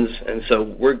sales trends. And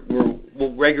so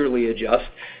we'll regularly adjust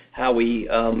how we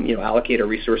allocate our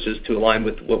resources to align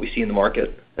with what we see in the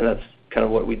market, and that's kind of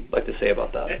what we'd like to say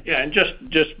about that. Yeah, and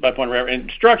just by point of reference,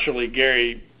 and structurally,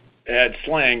 Gary had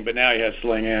Sling, but now he has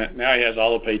Sling, and now he has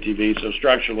all the pay TV. So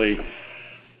structurally,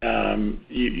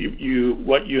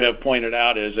 what you have pointed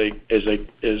out is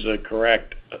a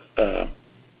correct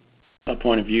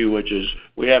point of view, which is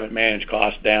we haven't managed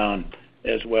costs down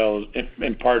as well as,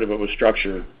 and part of it was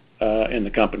structure in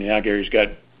the company. Now Gary's got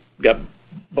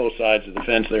both sides of the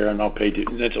fence there, and I'll pay.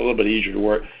 It's a little bit easier to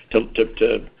work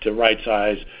to right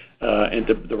size and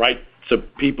to the right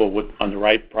people on the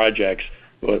right projects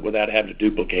without having to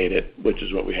duplicate it, which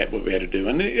is what we had to do.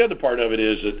 And the other part of it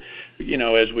is that,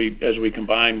 as we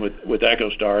combine with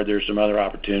EchoStar, there's some other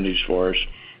opportunities for us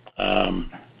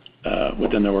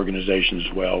within the organization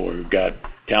as well, where we've got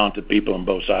talented people on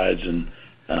both sides and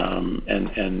some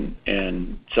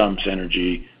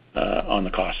synergy on the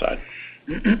cost side.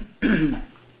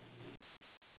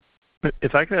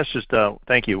 If I could ask just,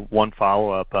 thank you, one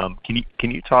follow-up. Can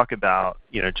you talk about,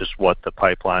 just what the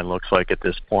pipeline looks like at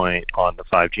this point on the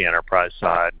 5G enterprise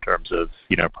side in terms of,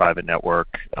 private network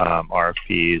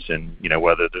RFPs and,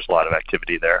 whether there's a lot of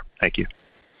activity there? Thank you.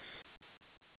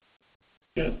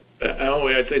 Yeah,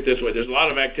 I'd say it this way. There's a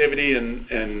lot of activity, and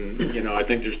I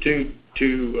think there's two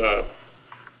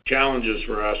challenges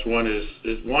for us. One is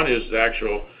the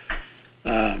actual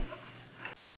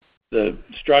the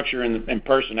structure and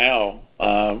personnel.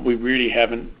 We really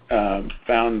haven't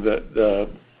found the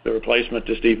replacement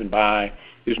to Stephen Bai,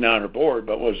 who's now on our board,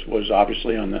 but was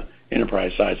obviously on the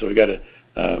enterprise side. So we got a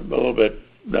little bit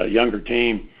younger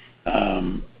team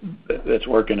that's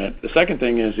working it. The second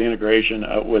thing is the integration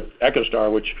with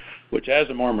EchoStar, which has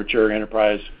a more mature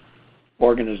enterprise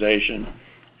organization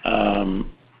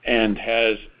and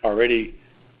has already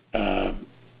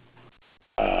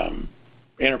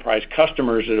enterprise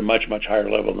customers at a much higher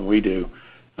level than we do.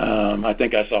 I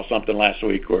think I saw something last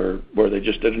week where they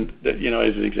just didn't,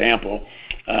 as an example,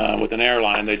 with an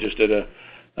airline, they just did a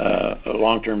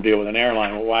long-term deal with an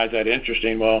airline. Well, why is that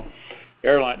interesting? Well,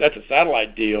 that's a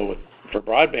satellite deal for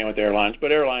broadband with airlines,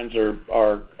 but airlines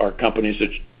are companies that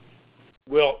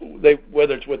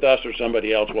whether it's with us or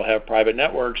somebody else, will have private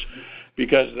networks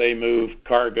because they move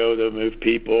cargo, they move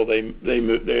people, they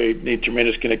need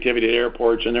tremendous connectivity at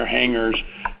airports and their hangars.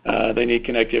 They need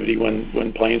connectivity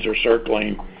when planes are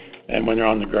circling and when they're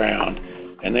on the ground.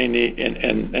 And they need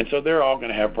and so they're all going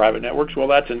to have private networks. Well,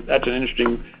 that's an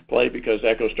interesting play because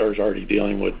EchoStar is already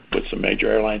dealing with some major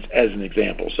airlines as an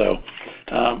example. So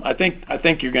I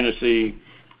think you're going to see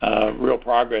real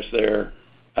progress there.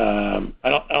 I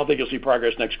don't think you'll see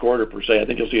progress next quarter per se. I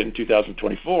think you'll see it in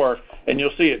 2024, and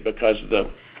you'll see it because of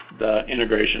the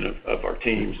integration of our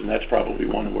teams, and that's probably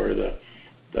one where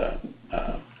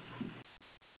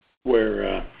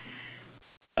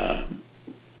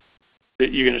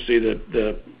that you're going to see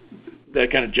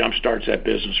that kind of jump starts that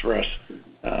business for us.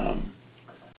 And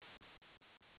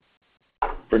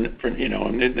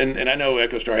I know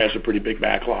EchoStar has a pretty big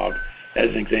backlog as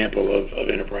an example of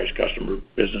enterprise customer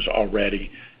business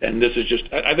already. And this is just,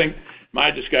 I think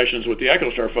my discussions with the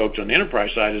EchoStar folks on the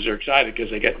enterprise side is they're excited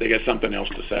because they get something else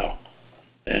to sell.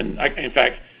 And in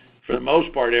fact, for the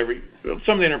most part,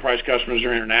 some of the enterprise customers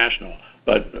are international,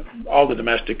 but all the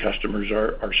domestic customers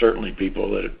are certainly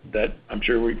people that I'm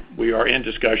sure we are in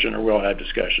discussion or will have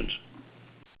discussions.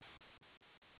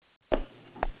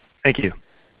 Thank you.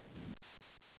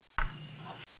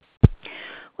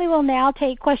 We will now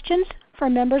take questions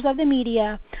from members of the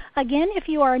media. Again, if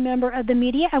you are a member of the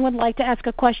media and would like to ask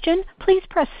a question, please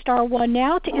press star 1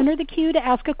 now to enter the queue to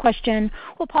ask a question.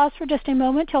 We'll pause for just a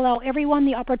moment to allow everyone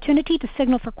the opportunity to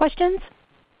signal for questions.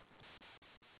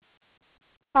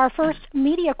 Our first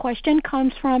media question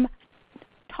comes from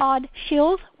Todd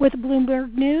Shields with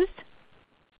Bloomberg News.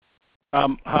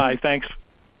 Hi, thanks.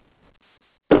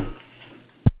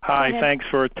 Thanks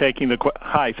for taking the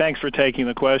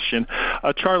question.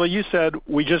 Charlie, you said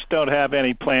we just don't have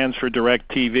any plans for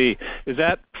DirecTV. Is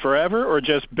that forever or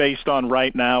just based on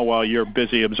right now while you're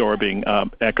busy absorbing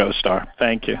EchoStar?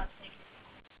 Thank you.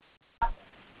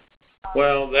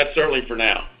 Well, that's certainly for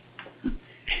now.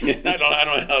 I don't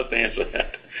know how to answer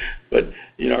that, but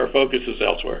our focus is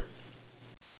elsewhere.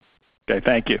 Okay,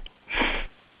 thank you.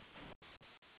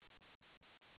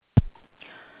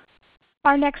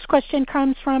 Our next question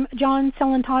comes from John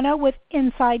Celentano with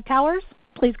Inside Towers.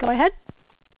 Please go ahead.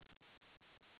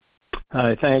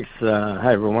 Hi, thanks.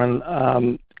 Hi,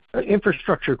 everyone.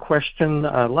 Infrastructure question.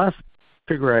 Last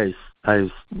figure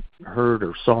I heard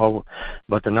or saw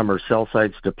about the number of cell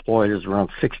sites deployed is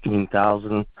around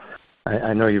 16,000.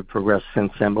 I know you've progressed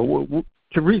since then, but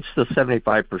to reach the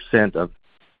 75% of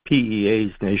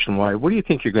PEAs nationwide, what do you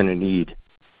think you're going to need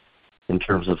in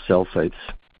terms of cell sites?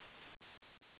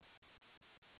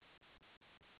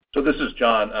 So this is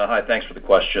John. Hi, thanks for the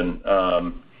question.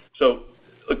 So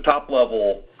at top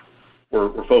level,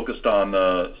 we're focused on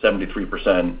the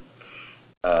 73%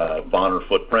 VoNR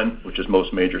footprint, which is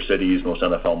most major cities, most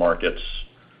NFL markets.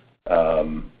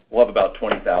 We'll have about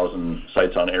 20,000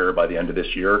 sites on air by the end of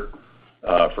this year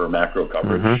for macro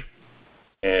coverage.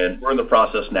 Mm-hmm. And we're in the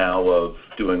process now of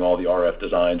doing all the RF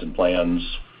designs and plans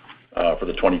for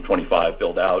the 2025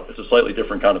 build-out. It's a slightly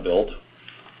different kind of build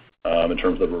in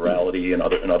terms of rurality and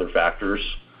other factors,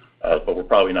 but we're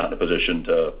probably not in a position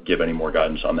to give any more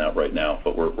guidance on that right now.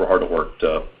 But we're hard at work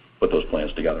to put those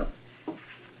plans together.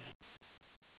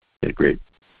 Okay, great.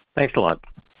 Thanks a lot.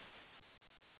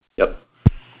 Yep.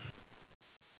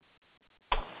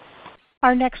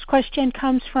 Our next question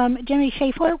comes from Jimmy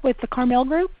Schaeffler with the Carmel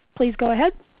Group. Please go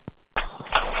ahead.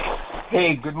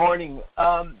 Hey, good morning.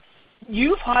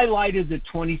 You've highlighted the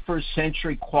 21st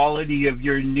century quality of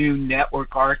your new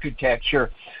network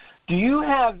architecture. Do you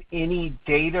have any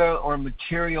data or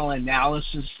material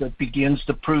analysis that begins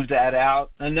to prove that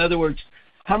out? In other words,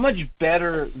 how much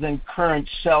better than current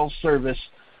cell service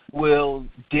will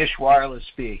Dish Wireless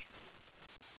be?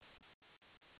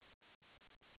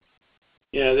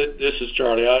 Yeah, this is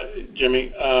Charlie.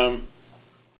 Jimmy, I'd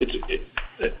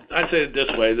say it this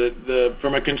way.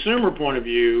 From a consumer point of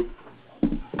view,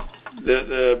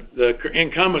 the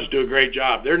incumbents do a great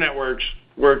job. Their networks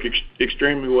work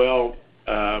extremely well,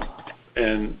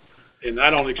 and I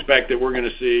don't expect that we're going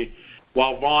to see,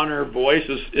 while VoNR voice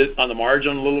is on the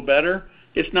margin a little better,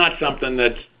 it's not something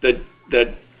that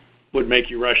would make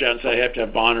you rush out and say I have to have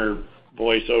VoNR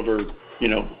voice over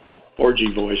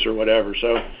 4G voice or whatever.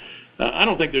 So I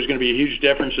don't think there's going to be a huge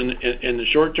difference in the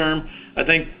short term. I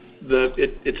think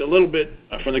it's a little bit,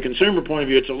 from the consumer point of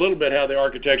view, it's a little bit how the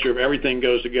architecture of everything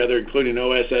goes together, including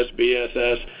OSS,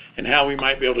 BSS, and how we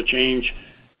might be able to change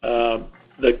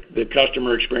the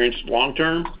customer experience long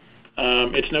term.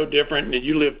 It's no different, and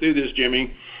you lived through this,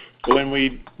 Jimmy, when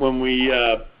we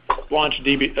launched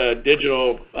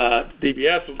digital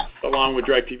DBS along with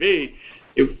DirecTV.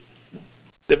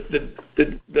 The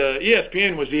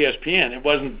ESPN was ESPN. It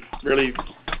wasn't really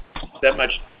that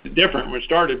much different when it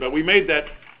started, but we made that,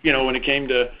 when it came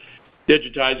to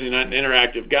digitizing an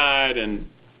interactive guide and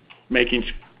making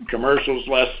commercials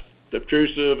less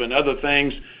obtrusive and other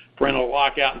things, parental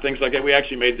lockout and things like that, we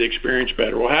actually made the experience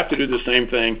better. We'll have to do the same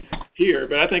thing here,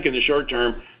 but I think in the short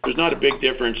term, there's not a big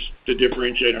difference to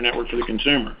differentiate our network for the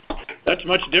consumer. That's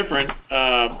much different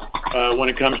when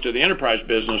it comes to the enterprise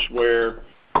business, where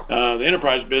the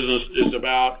enterprise business is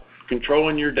about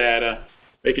controlling your data,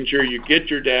 making sure you get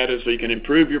your data so you can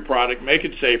improve your product, make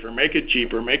it safer, make it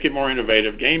cheaper, make it more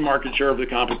innovative, gain market share of the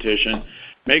competition,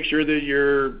 make sure that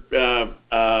you're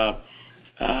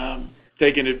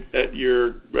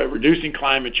you're reducing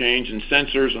climate change and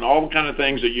sensors and all the kind of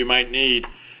things that you might need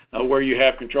where you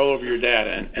have control over your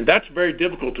data. And that's very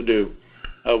difficult to do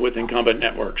with incumbent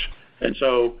networks. And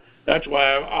so that's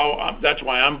why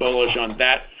I'm bullish on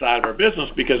that side of our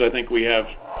business, because I think we have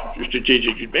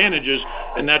strategic advantages,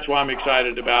 and that's why I'm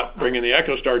excited about bringing the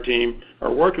EchoStar team,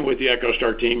 or working with the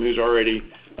EchoStar team, who's already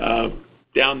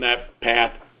down that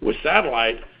path with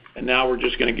satellite, and now we're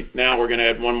going to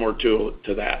add one more tool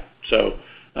to that. So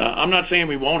I'm not saying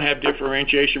we won't have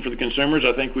differentiation for the consumers.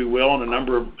 I think we will in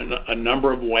a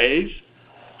number of ways,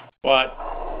 but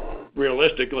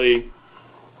realistically,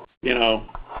 you're not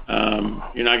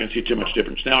going to see too much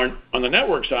difference. Now, on the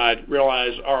network side,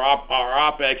 realize our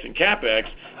OpEx and CapEx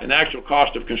and the actual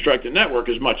cost of constructing network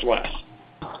is much less.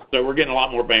 So we're getting a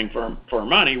lot more bang for our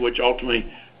money, which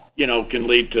ultimately, can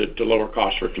lead to lower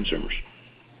costs for consumers.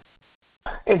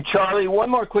 And Charlie,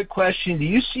 one more quick question. Do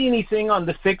you see anything on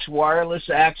the fixed wireless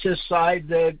access side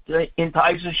that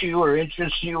entices you or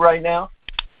interests you right now?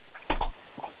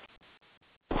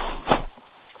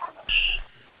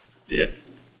 Yeah,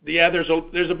 there's a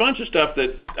bunch of stuff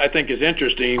that I think is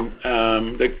interesting.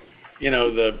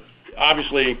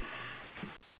 Obviously,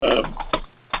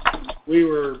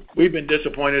 we've been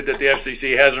disappointed that the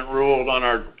FCC hasn't ruled on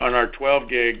our 12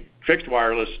 gig fixed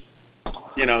wireless.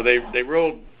 They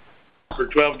ruled for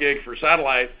 12 gig for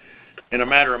satellite in a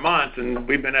matter of months, and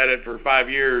we've been at it for 5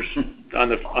 years on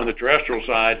the terrestrial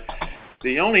side.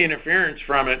 The only interference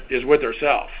from it is with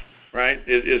ourselves, right?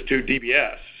 Is to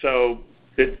DBS. So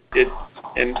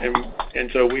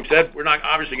so we've said we're not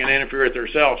obviously going to interfere with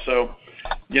ourselves. So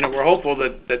we're hopeful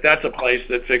that that's a place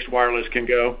that fixed wireless can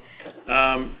go.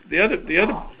 The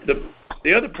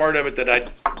other part of it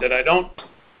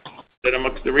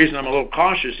the reason I'm a little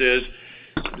cautious is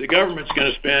the government's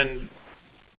going to spend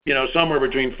somewhere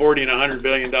between $40 and $100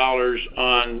 billion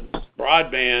on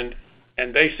broadband,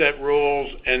 and they set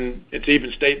rules, and it's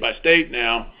even state by state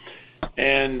now.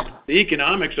 And the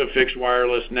economics of fixed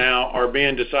wireless now are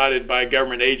being decided by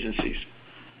government agencies.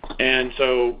 And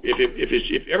so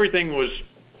if everything was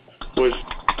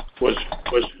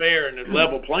fair and a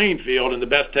level playing field and the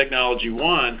best technology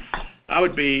won, I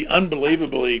would be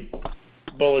unbelievably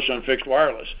bullish on fixed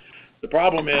wireless. The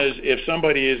problem is if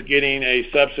somebody is getting a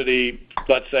subsidy,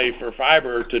 let's say for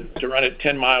fiber, to run it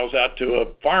 10 miles out to a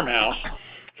farmhouse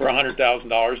for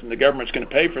 $100,000, and the government's going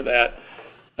to pay for that,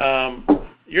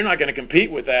 you're not going to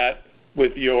compete with that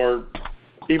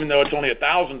even though it's only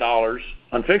 $1,000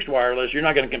 on fixed wireless, you're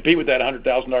not going to compete with that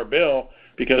 $100,000 bill,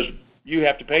 because you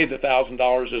have to pay the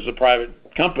 $1,000 as a private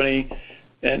company,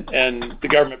 and the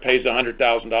government pays the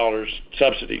 $100,000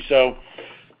 subsidy. So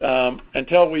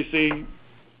until we see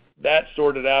that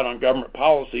sorted out on government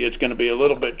policy, it's going to be a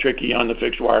little bit tricky on the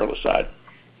fixed wireless side.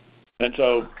 And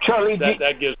so Charlie, do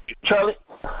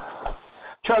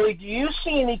you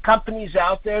see any companies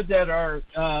out there that are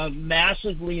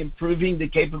massively improving the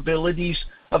capabilities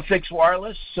of fixed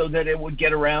wireless so that it would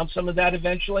get around some of that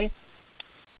eventually?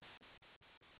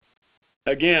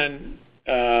 Again,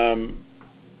 all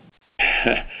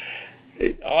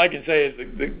I can say is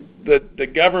the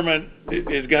government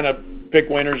is going to pick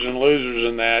winners and losers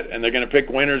in that, and they're going to pick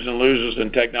winners and losers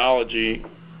in technology.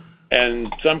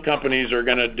 And some companies are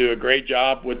going to do a great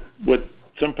job with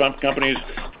some companies.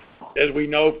 As we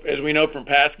know from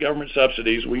past government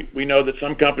subsidies, we know that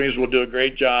some companies will do a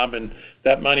great job, and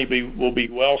that money will be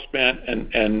well spent.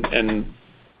 And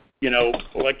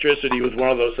electricity was one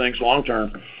of those things long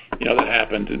term, that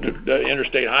happened. The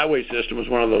interstate highway system was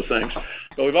one of those things.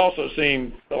 But we've also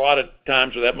seen a lot of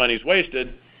times where that money's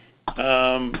wasted.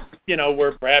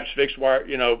 Where perhaps fixed wire,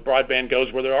 broadband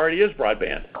goes where there already is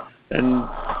broadband,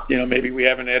 and maybe we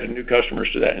haven't added new customers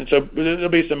to that, and so there'll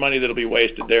be some money that'll be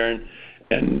wasted there,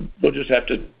 and we'll just have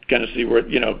to kind of see where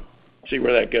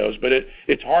that goes. But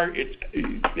it's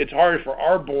hard for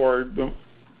our board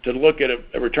to look at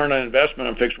a return on investment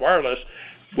on fixed wireless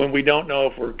when we don't know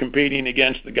if we're competing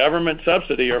against the government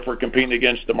subsidy or if we're competing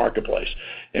against the marketplace.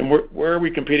 And where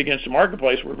we compete against the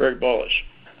marketplace, we're very bullish.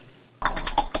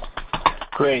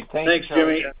 Great. Thanks,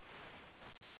 Jimmy.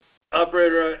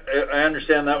 Operator, I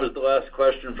understand that was the last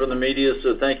question from the media,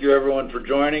 so thank you everyone for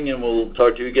joining, and we'll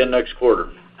talk to you again next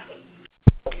quarter.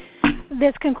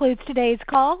 This concludes today's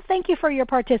call. Thank you for your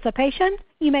participation.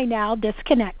 You may now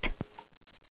disconnect.